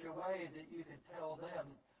in such a way that you could tell them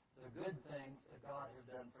the good things that God has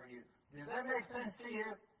done for you. Does that make sense to you?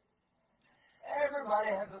 Everybody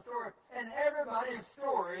has a story, and everybody's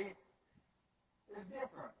story is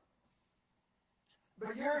different.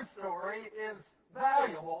 But your story is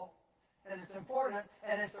valuable, and it's important,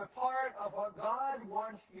 and it's a part of what God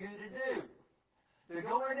wants you to do. To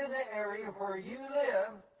go into the area where you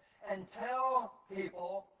live and tell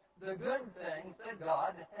people the good things that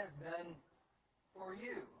God has done for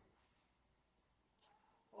you.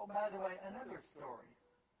 Oh, by the way, another story.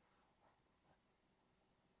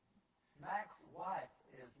 Mac's wife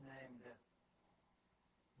is named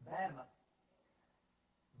Vanna.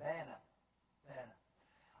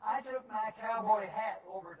 I took my cowboy hat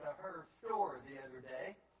over to her store the other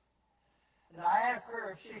day, and I asked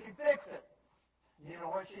her if she could fix it. You know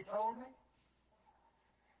what she told me?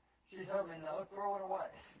 She told me, no, throw it away.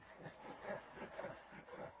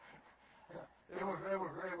 It was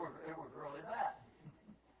really bad.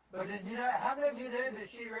 But did you know, how many of you knew that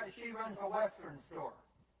she runs a Western store?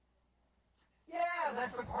 Yeah,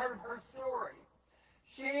 that's a part of her story.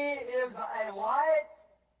 She is a light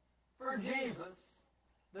for Jesus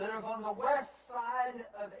that is on the west side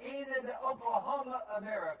of Enid, Oklahoma,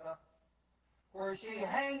 America, where she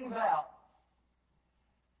hangs out.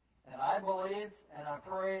 And I believe, and I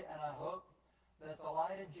pray, and I hope that the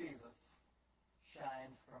light of Jesus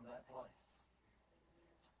shines from that place.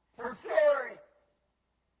 It's her story.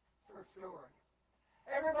 It's her story.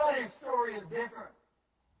 Everybody's story is different.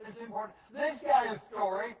 It's important. This guy's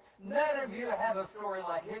story, none of you have a story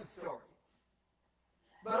like his story.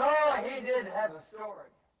 But all he did have a story.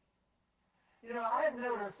 You know, I've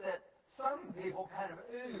noticed that some people kind of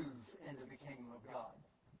ooze into the kingdom of God.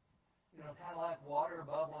 You know, kind of like water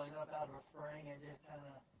bubbling up out of a spring, and just kind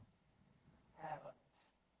of happens.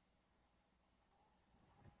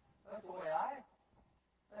 That's the way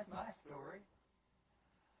that's my story.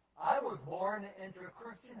 I was born into a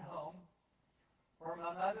Christian home where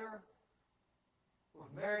my mother was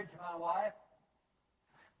married to my wife.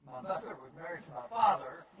 My mother was married to my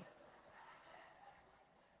father.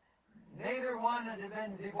 Neither one had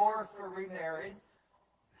been divorced or remarried.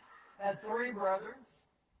 Had 3 brothers.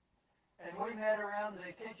 And we met around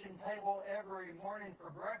the kitchen table every morning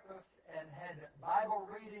for breakfast and had Bible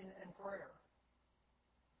reading and prayer.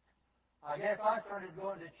 I guess I started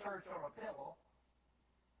going to church on a pillow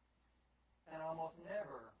and almost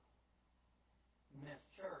never missed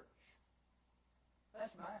church.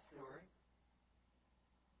 That's my story.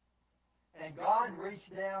 And God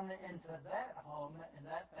reached down into that home and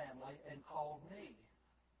that family and called me.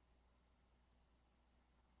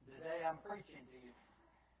 Today I'm preaching to you.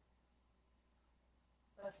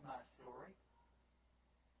 That's my story.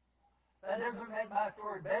 That doesn't make my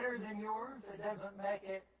story better than yours. It doesn't make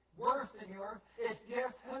it worse than yours. It's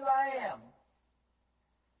just who I am.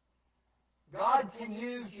 God can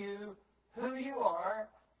use you who you are,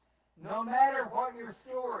 no matter what your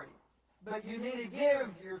story. But you need to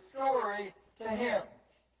give your story to Him.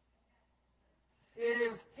 It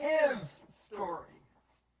is His story.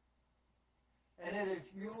 And it is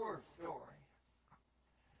your story.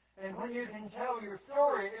 And when you can tell your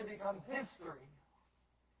story, it becomes history.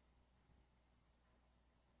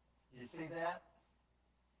 You see that?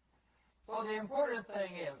 So the important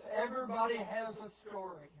thing is, everybody has a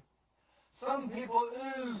story. Some people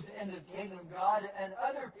ooze into the kingdom of God, and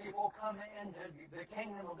other people come into the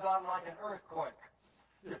kingdom of God like an earthquake.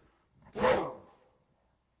 Boom!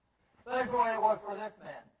 That's the way it was for this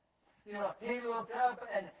man. You know, he looked up,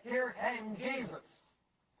 and here came Jesus.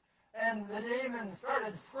 And the demons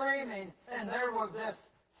started screaming, and there was this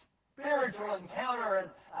spiritual encounter, and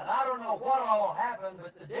I don't know what all happened,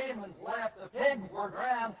 but the demons left, the pigs were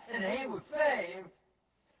drowned, and he was saved.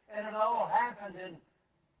 And it all happened in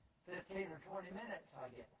 15 or 20 minutes, I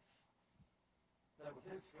guess. That was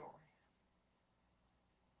his story.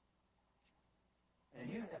 And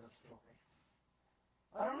you have a story.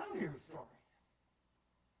 I don't know your story.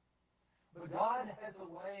 But God has a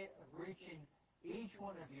way of reaching each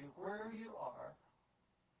one of you where you are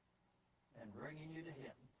and bringing you to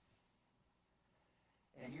Him.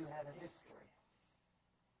 And you have a history.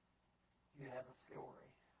 You have a story.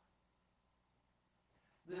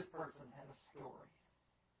 This person had a story.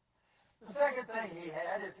 The second thing he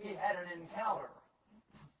had is he had an encounter.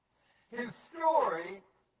 His story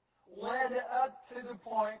led up to the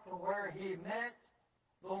point to where he met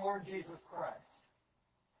the Lord Jesus Christ.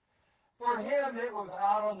 For him, it was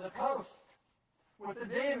out on the coast with the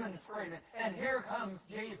demons screaming, and here comes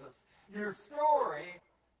Jesus. Your story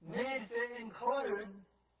needs to include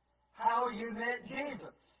how you met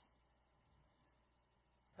Jesus.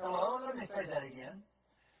 Hello? Let me say that again.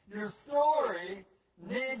 Your story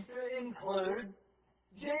needs to include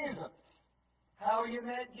Jesus. How you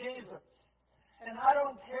met Jesus. And I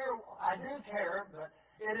don't care, I do care, but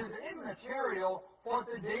It is immaterial what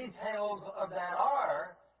the details of that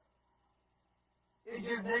are. It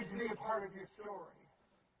just needs to be a part of your story.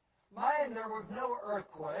 Mine, there was no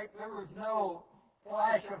earthquake. There was no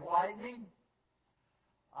flash of lightning.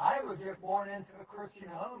 I was just born into a Christian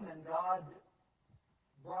home, and God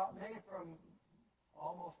brought me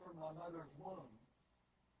almost from my mother's womb.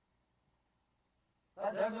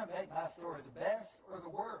 That doesn't make my story the best or the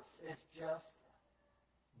worst. It's just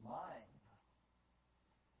mine.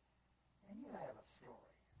 And you have a story.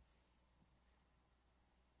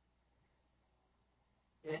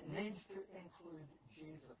 It needs to include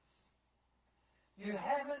Jesus. You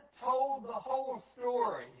haven't told the whole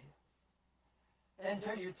story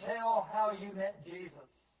until you tell how you met Jesus.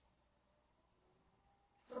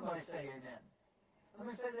 Somebody say amen. Let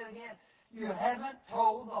me say that again. You haven't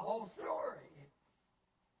told the whole story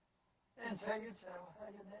until you tell how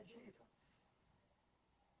you met Jesus.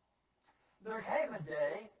 There came a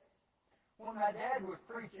day when my dad was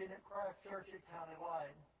preaching at Christ Church at County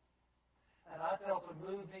Line, and I felt a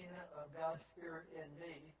moving of God's Spirit in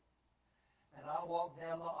me, and I walked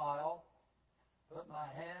down the aisle, put my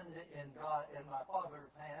hand in my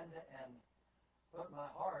Father's hand, and put my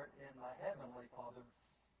heart in my Heavenly Father's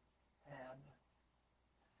hand,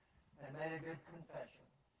 and made a good confession.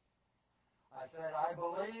 I said, I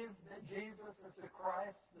believe that Jesus is the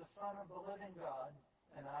Christ, the Son of the living God,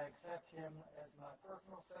 and I accept him as my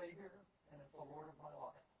personal Savior and as the Lord of my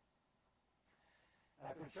life.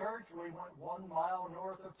 After church, we went 1 mile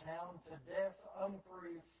north of town to Des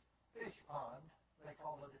Umphreys Fish Pond. They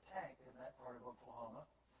call it a tank in that part of Oklahoma,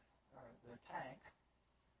 or the tank.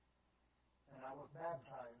 And I was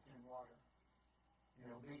baptized in water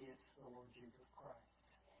in obedience to the Lord Jesus Christ.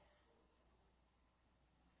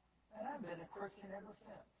 And I've been a Christian ever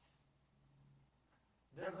since.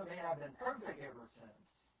 Doesn't mean I've been perfect ever since.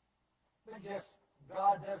 But just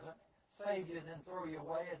God doesn't save you and then throw you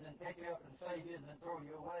away and then pick you up and save you and then throw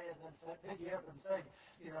you away and then pick you up and save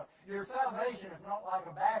you. You know, your salvation is not like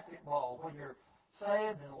a basketball when you're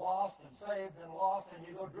saved and lost and saved and lost and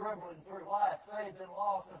you go dribbling through life, saved and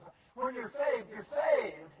lost. When you're saved, you're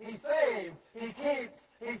saved. He saves, he keeps,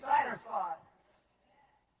 he satisfies.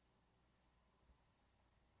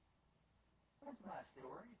 That's my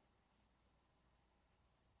story.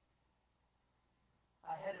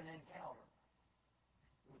 I had an encounter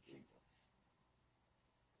with Jesus.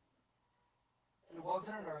 It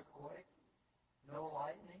wasn't an earthquake, no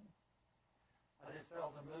lightning. I just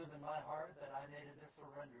felt a move in my heart that I needed to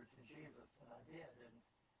surrender to Jesus, and I did. And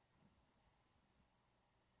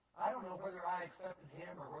I don't know whether I accepted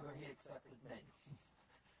him or whether he accepted me.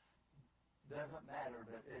 Doesn't matter,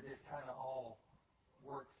 but it just kind of all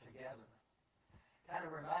works together. Kind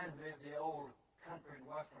of reminds me of the old country and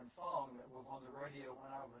western song that was on the radio when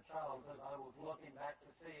I was a child. It says, I was looking back to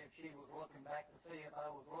see if she was looking back to see if I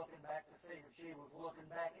was looking back to see if she was looking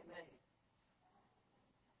back at me.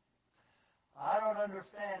 I don't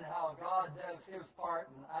understand how God does his part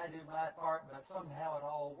and I do my part, but somehow it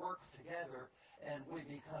all works together and we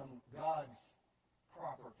become God's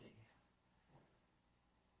property.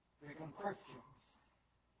 We become Christians.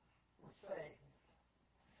 We're saved.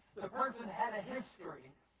 The person had a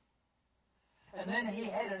history, and then he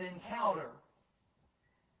had an encounter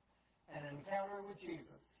with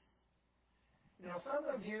Jesus. You know, some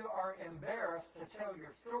of you are embarrassed to tell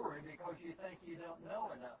your story because you think you don't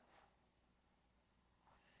know enough.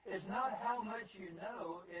 It's not how much you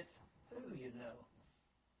know, it's who you know.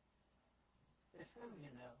 It's who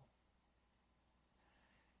you know.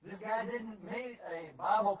 This guy didn't meet a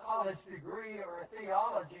Bible college degree or a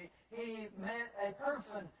theology. He met a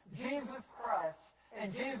person, Jesus Christ.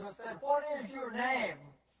 And Jesus said, what is your name?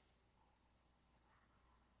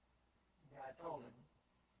 The guy told him.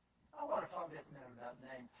 I want to talk just a minute about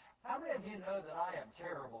names. How many of you know that I am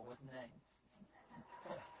terrible with names?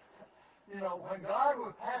 You know, when God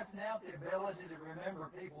was passing out the ability to remember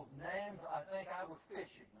people's names, I think I was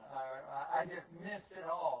fishing. I just missed it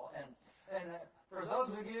all. And for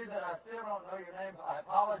those of you that I still don't know your names, I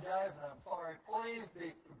apologize and I'm sorry. Please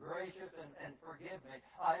be gracious and forgive me.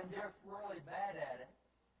 I am just really bad at it.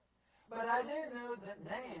 But I do know that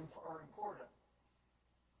names are important.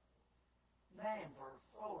 Names are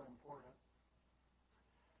so important.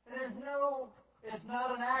 And it's not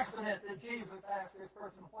an accident that Jesus asked this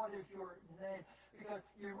person, what is your name? Because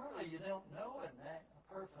you don't know a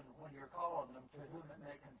person when you're calling them to whom it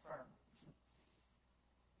may concern.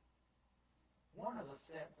 One of the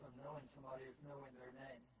steps of knowing somebody is knowing their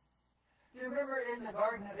name. Do you remember in the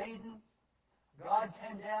Garden of Eden, God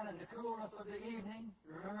came down in the coolness of the evening?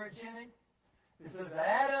 You remember it, Jimmy? He says,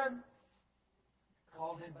 Adam,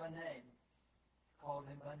 called him by name. Called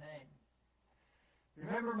him by name.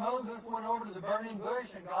 Remember Moses went over to the burning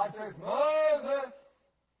bush and God says, Moses!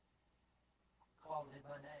 Called him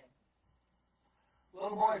by name.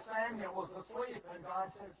 Little boy Samuel was asleep and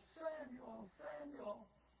God says, Samuel, Samuel.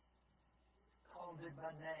 Called him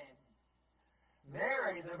by name.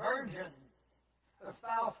 Mary, the virgin,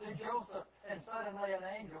 espoused to Joseph, and suddenly an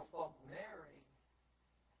angel spoke. Mary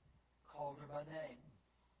called her by name.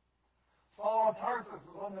 Saul of Tarsus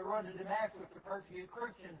was on the road to Damascus to persecute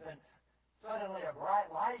Christians, and suddenly a bright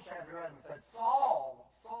light shined around him and said, Saul,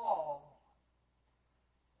 Saul,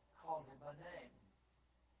 called him by name.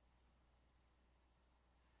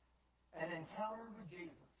 An encounter with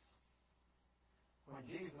Jesus, when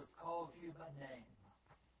Jesus calls you by name.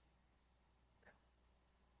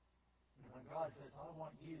 And when God says, I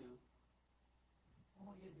want you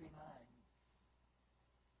to be mine.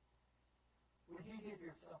 Would you give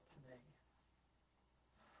yourself to me?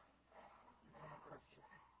 I'm a Christian.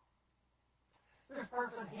 This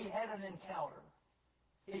person, he had an encounter.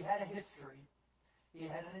 He had a history. He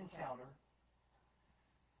had an encounter.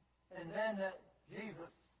 And then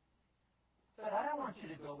Jesus said, I don't want you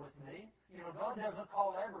to go with me. You know, God doesn't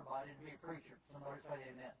call everybody to be a preacher. Somebody say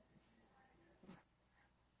amen.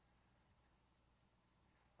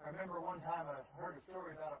 I remember one time I heard a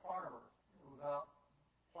story about a farmer who was out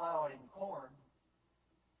plowing corn.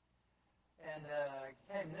 And it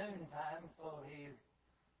came noontime, so he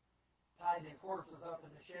tied his horses up in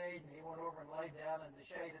the shade, and he went over and laid down in the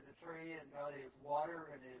shade of the tree and got his water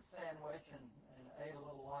and his sandwich and ate a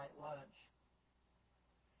little light lunch.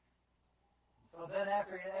 So then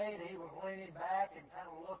after he ate, he was leaning back and kind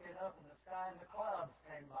of looking up in the sky, and the clouds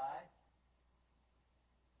came by.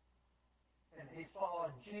 And he saw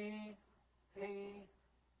GPC.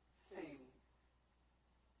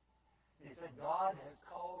 He said, God has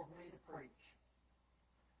called me to preach.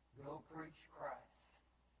 Go preach Christ.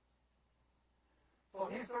 So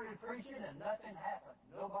he started preaching and nothing happened.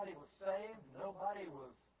 Nobody was saved. Nobody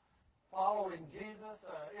was following Jesus.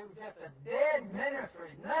 It was just a dead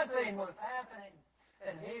ministry. Nothing was happening.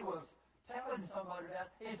 And he was telling somebody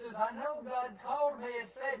about it. He says, I know God called me.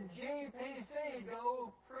 It said GPC,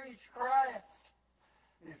 go preach Christ.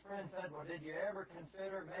 His friend said, well, did you ever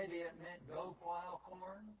consider maybe it meant go plow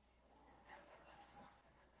corn?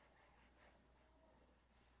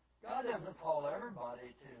 God doesn't call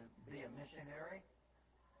everybody to be a missionary.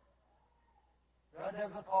 God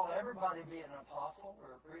doesn't call everybody to be an apostle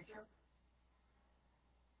or a preacher.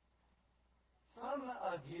 Some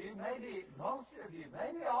of you, maybe most of you,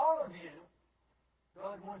 maybe all of you,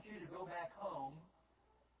 God wants you to go back home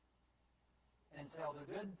and tell the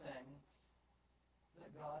good things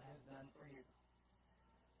that God has done for you.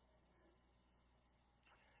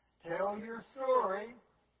 Tell your story.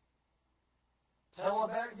 Tell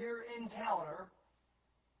about your encounter.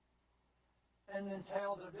 And then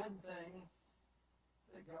tell the good things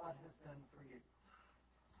that God has done for you.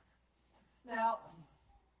 Now,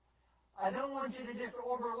 I don't want you to just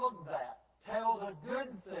overlook that. Tell the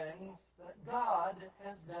good things that God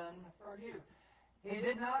has done for you. He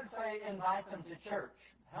did not say invite them to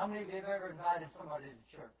church. How many of you have ever invited somebody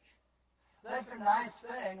to church? That's a nice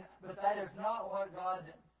thing, but that is not what God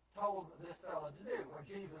told this fellow to do, what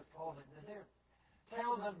Jesus told him to do.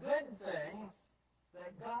 Tell the good things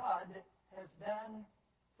that God has done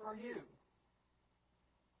for you.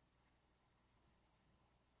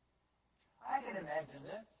 I can imagine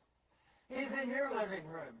this. He's in your living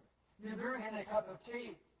room. You're drinking a cup of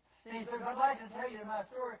tea. And he says, I'd like to tell you my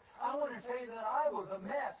story. I want to tell you that I was a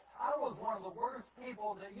mess. I was one of the worst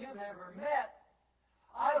people that you've ever met.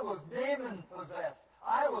 I was demon-possessed.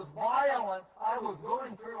 I was violent. I was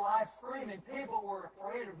going through life screaming. People were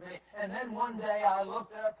afraid of me. And then one day I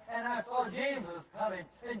looked up and I saw Jesus coming.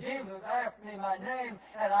 And Jesus asked me my name.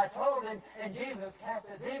 And I told him. And Jesus cast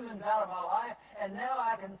the demons out of my life. And now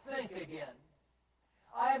I can think again.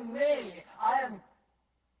 I'm me. I am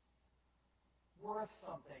worth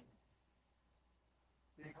something.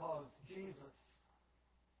 Because Jesus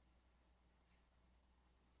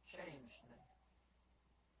changed me.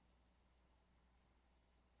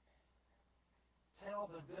 Tell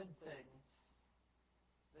the good things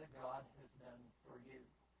that God has done for you.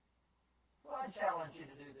 So I challenge you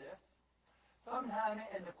to do this. Sometime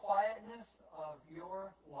in the quietness of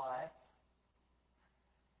your life,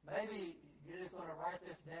 maybe you're just going to write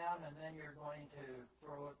this down and then you're going to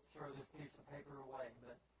throw this piece of paper away.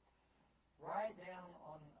 But write down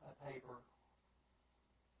on a paper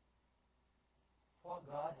what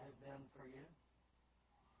God has done for you.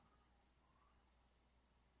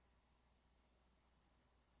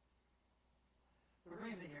 The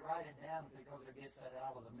reason you write it down is because it gets that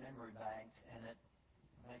out of the memory bank and it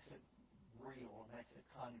makes it real, it makes it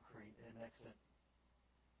concrete, it makes it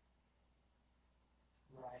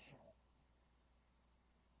rational.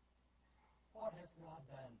 What has God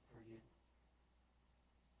done for you?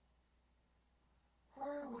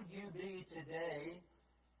 Where would you be today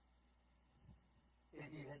if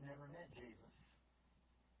you had never met Jesus?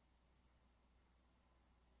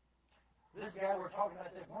 This guy we're talking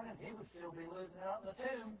about this morning, he would still be living out in the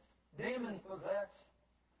tombs, demon-possessed,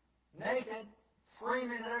 naked,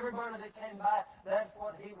 screaming at everybody that came by. That's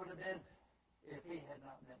what he would have been if he had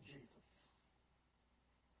not met Jesus.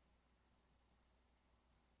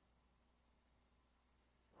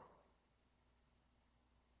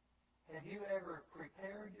 Have you ever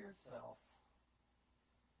prepared yourself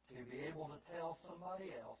to be able to tell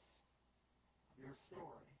somebody else your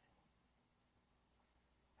story?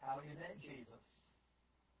 How you met Jesus,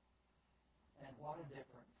 and what a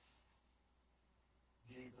difference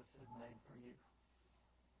Jesus has made for you.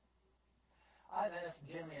 I've asked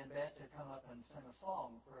Jimmy and Beth to come up and sing a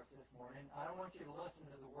song for us this morning. I want you to listen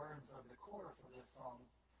to the words of the chorus of this song. It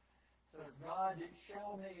says, God,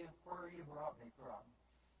 show me where you brought me from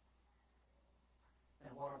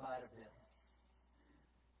and what I might have been.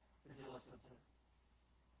 Did you listen to it?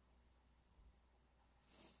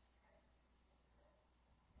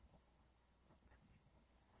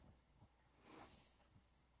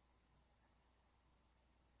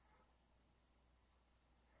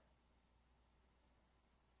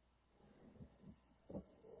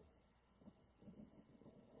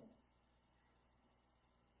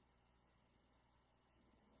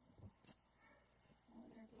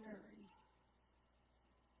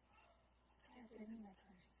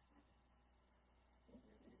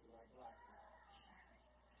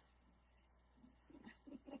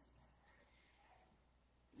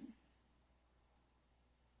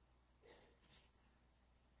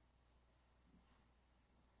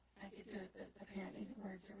 I could do it, but apparently the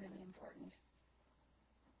words are really important.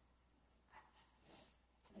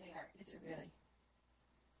 They are. It's a really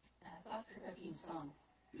thought-provoking song.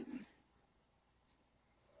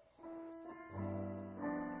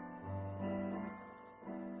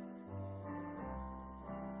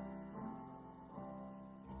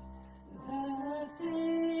 The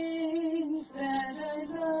things that I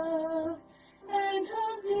love and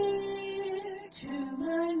hold dear to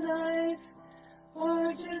my life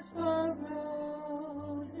are just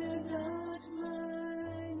borrowed, they're not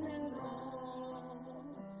mine at all.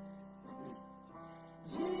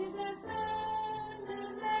 Jesus, only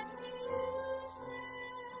let me use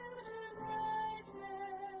them to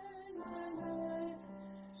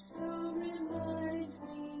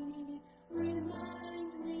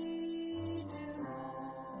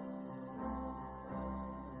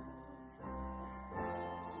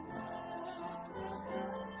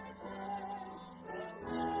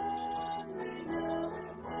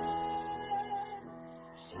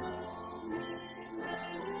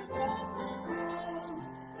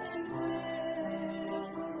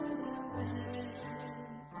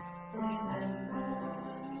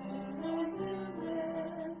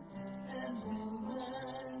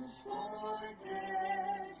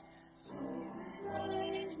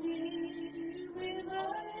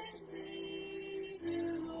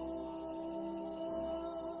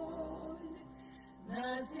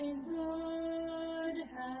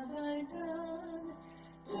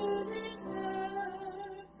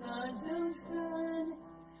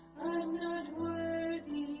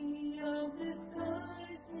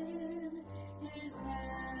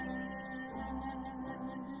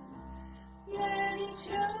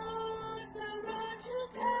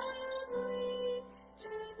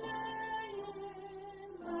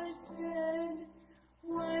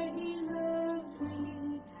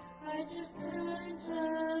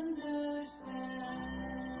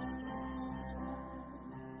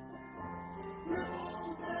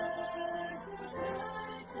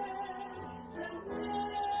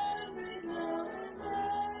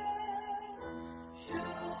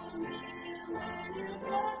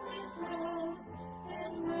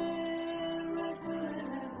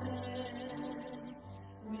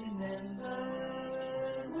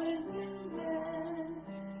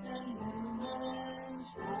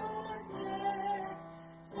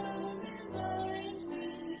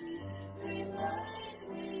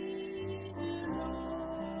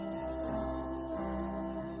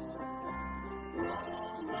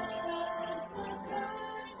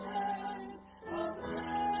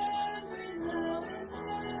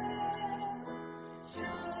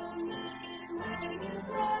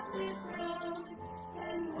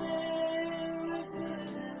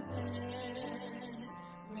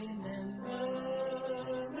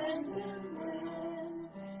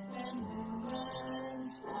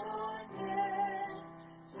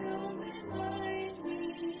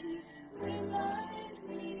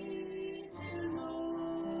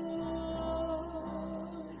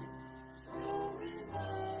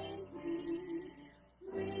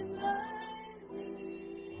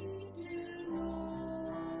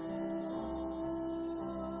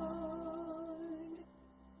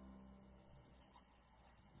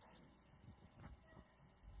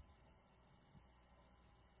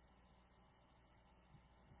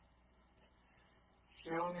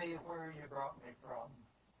Show me where you brought me from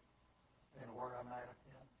and where I might have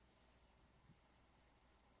been.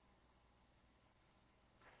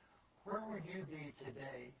 Where would you be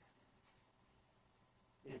today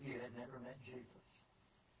if you had never met Jesus?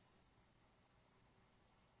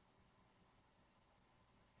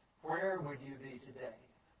 Where would you be today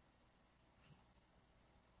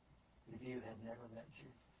if you had never met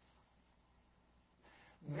Jesus?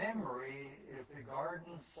 Memory is the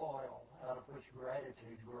garden soil out of which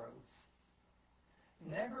gratitude grows.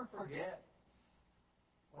 Never forget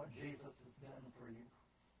what Jesus has done for you.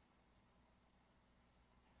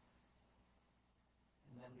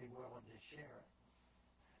 And then be willing to share it.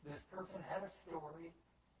 This person had a story.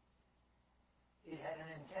 He had an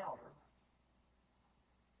encounter.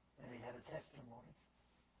 And he had a testimony.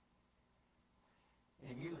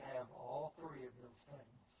 And you have all three of those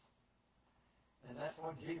things. And that's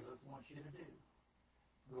what Jesus wants you to do.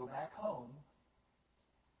 Go back home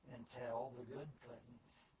and tell the good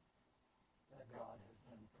things that God has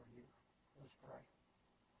done for you. Let's pray.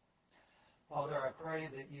 Father, I pray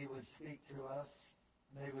that you would speak to us.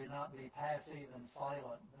 May we not be passive and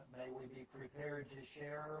silent, but may we be prepared to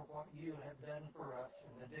share what you have done for us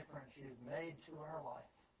and the difference you've made to our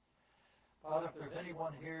life. Father, if there's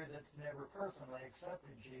anyone here that's never personally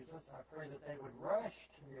accepted Jesus, I pray that they would rush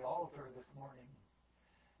to the altar this morning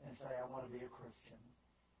and say, I want to be a Christian.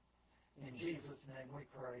 In Jesus' name we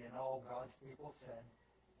pray, and all God's people said.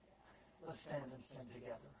 Let's stand and sing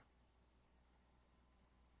together.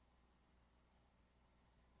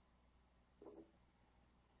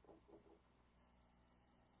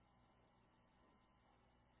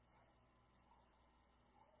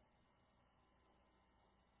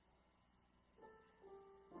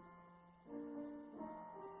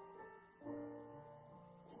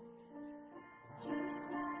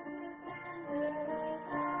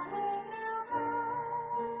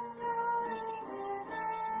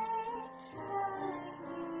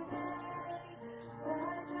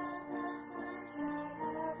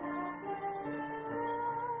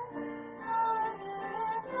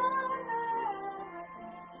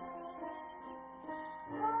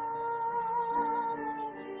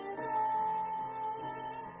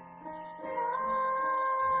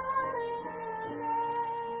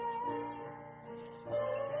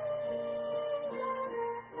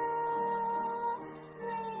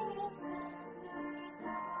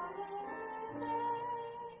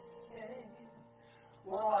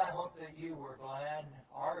 You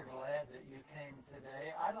are glad that you came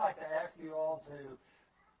today. I'd like to ask you all to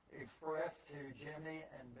express to Jimmy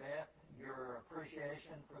and Beth your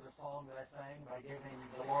appreciation for the song that I sang by giving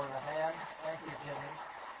the Lord a hand. Thank you, Jimmy.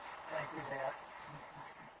 Thank you, Beth.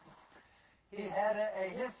 He had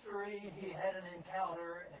a history, he had an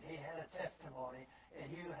encounter, and he had a testimony,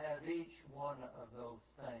 and you have each one of those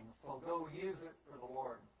things. So go use it for the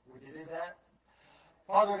Lord. Would you do that?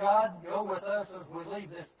 Father God, go with us as we leave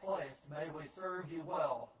this place. May we serve you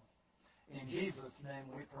well. In Jesus' name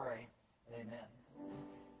we pray.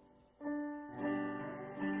 Amen.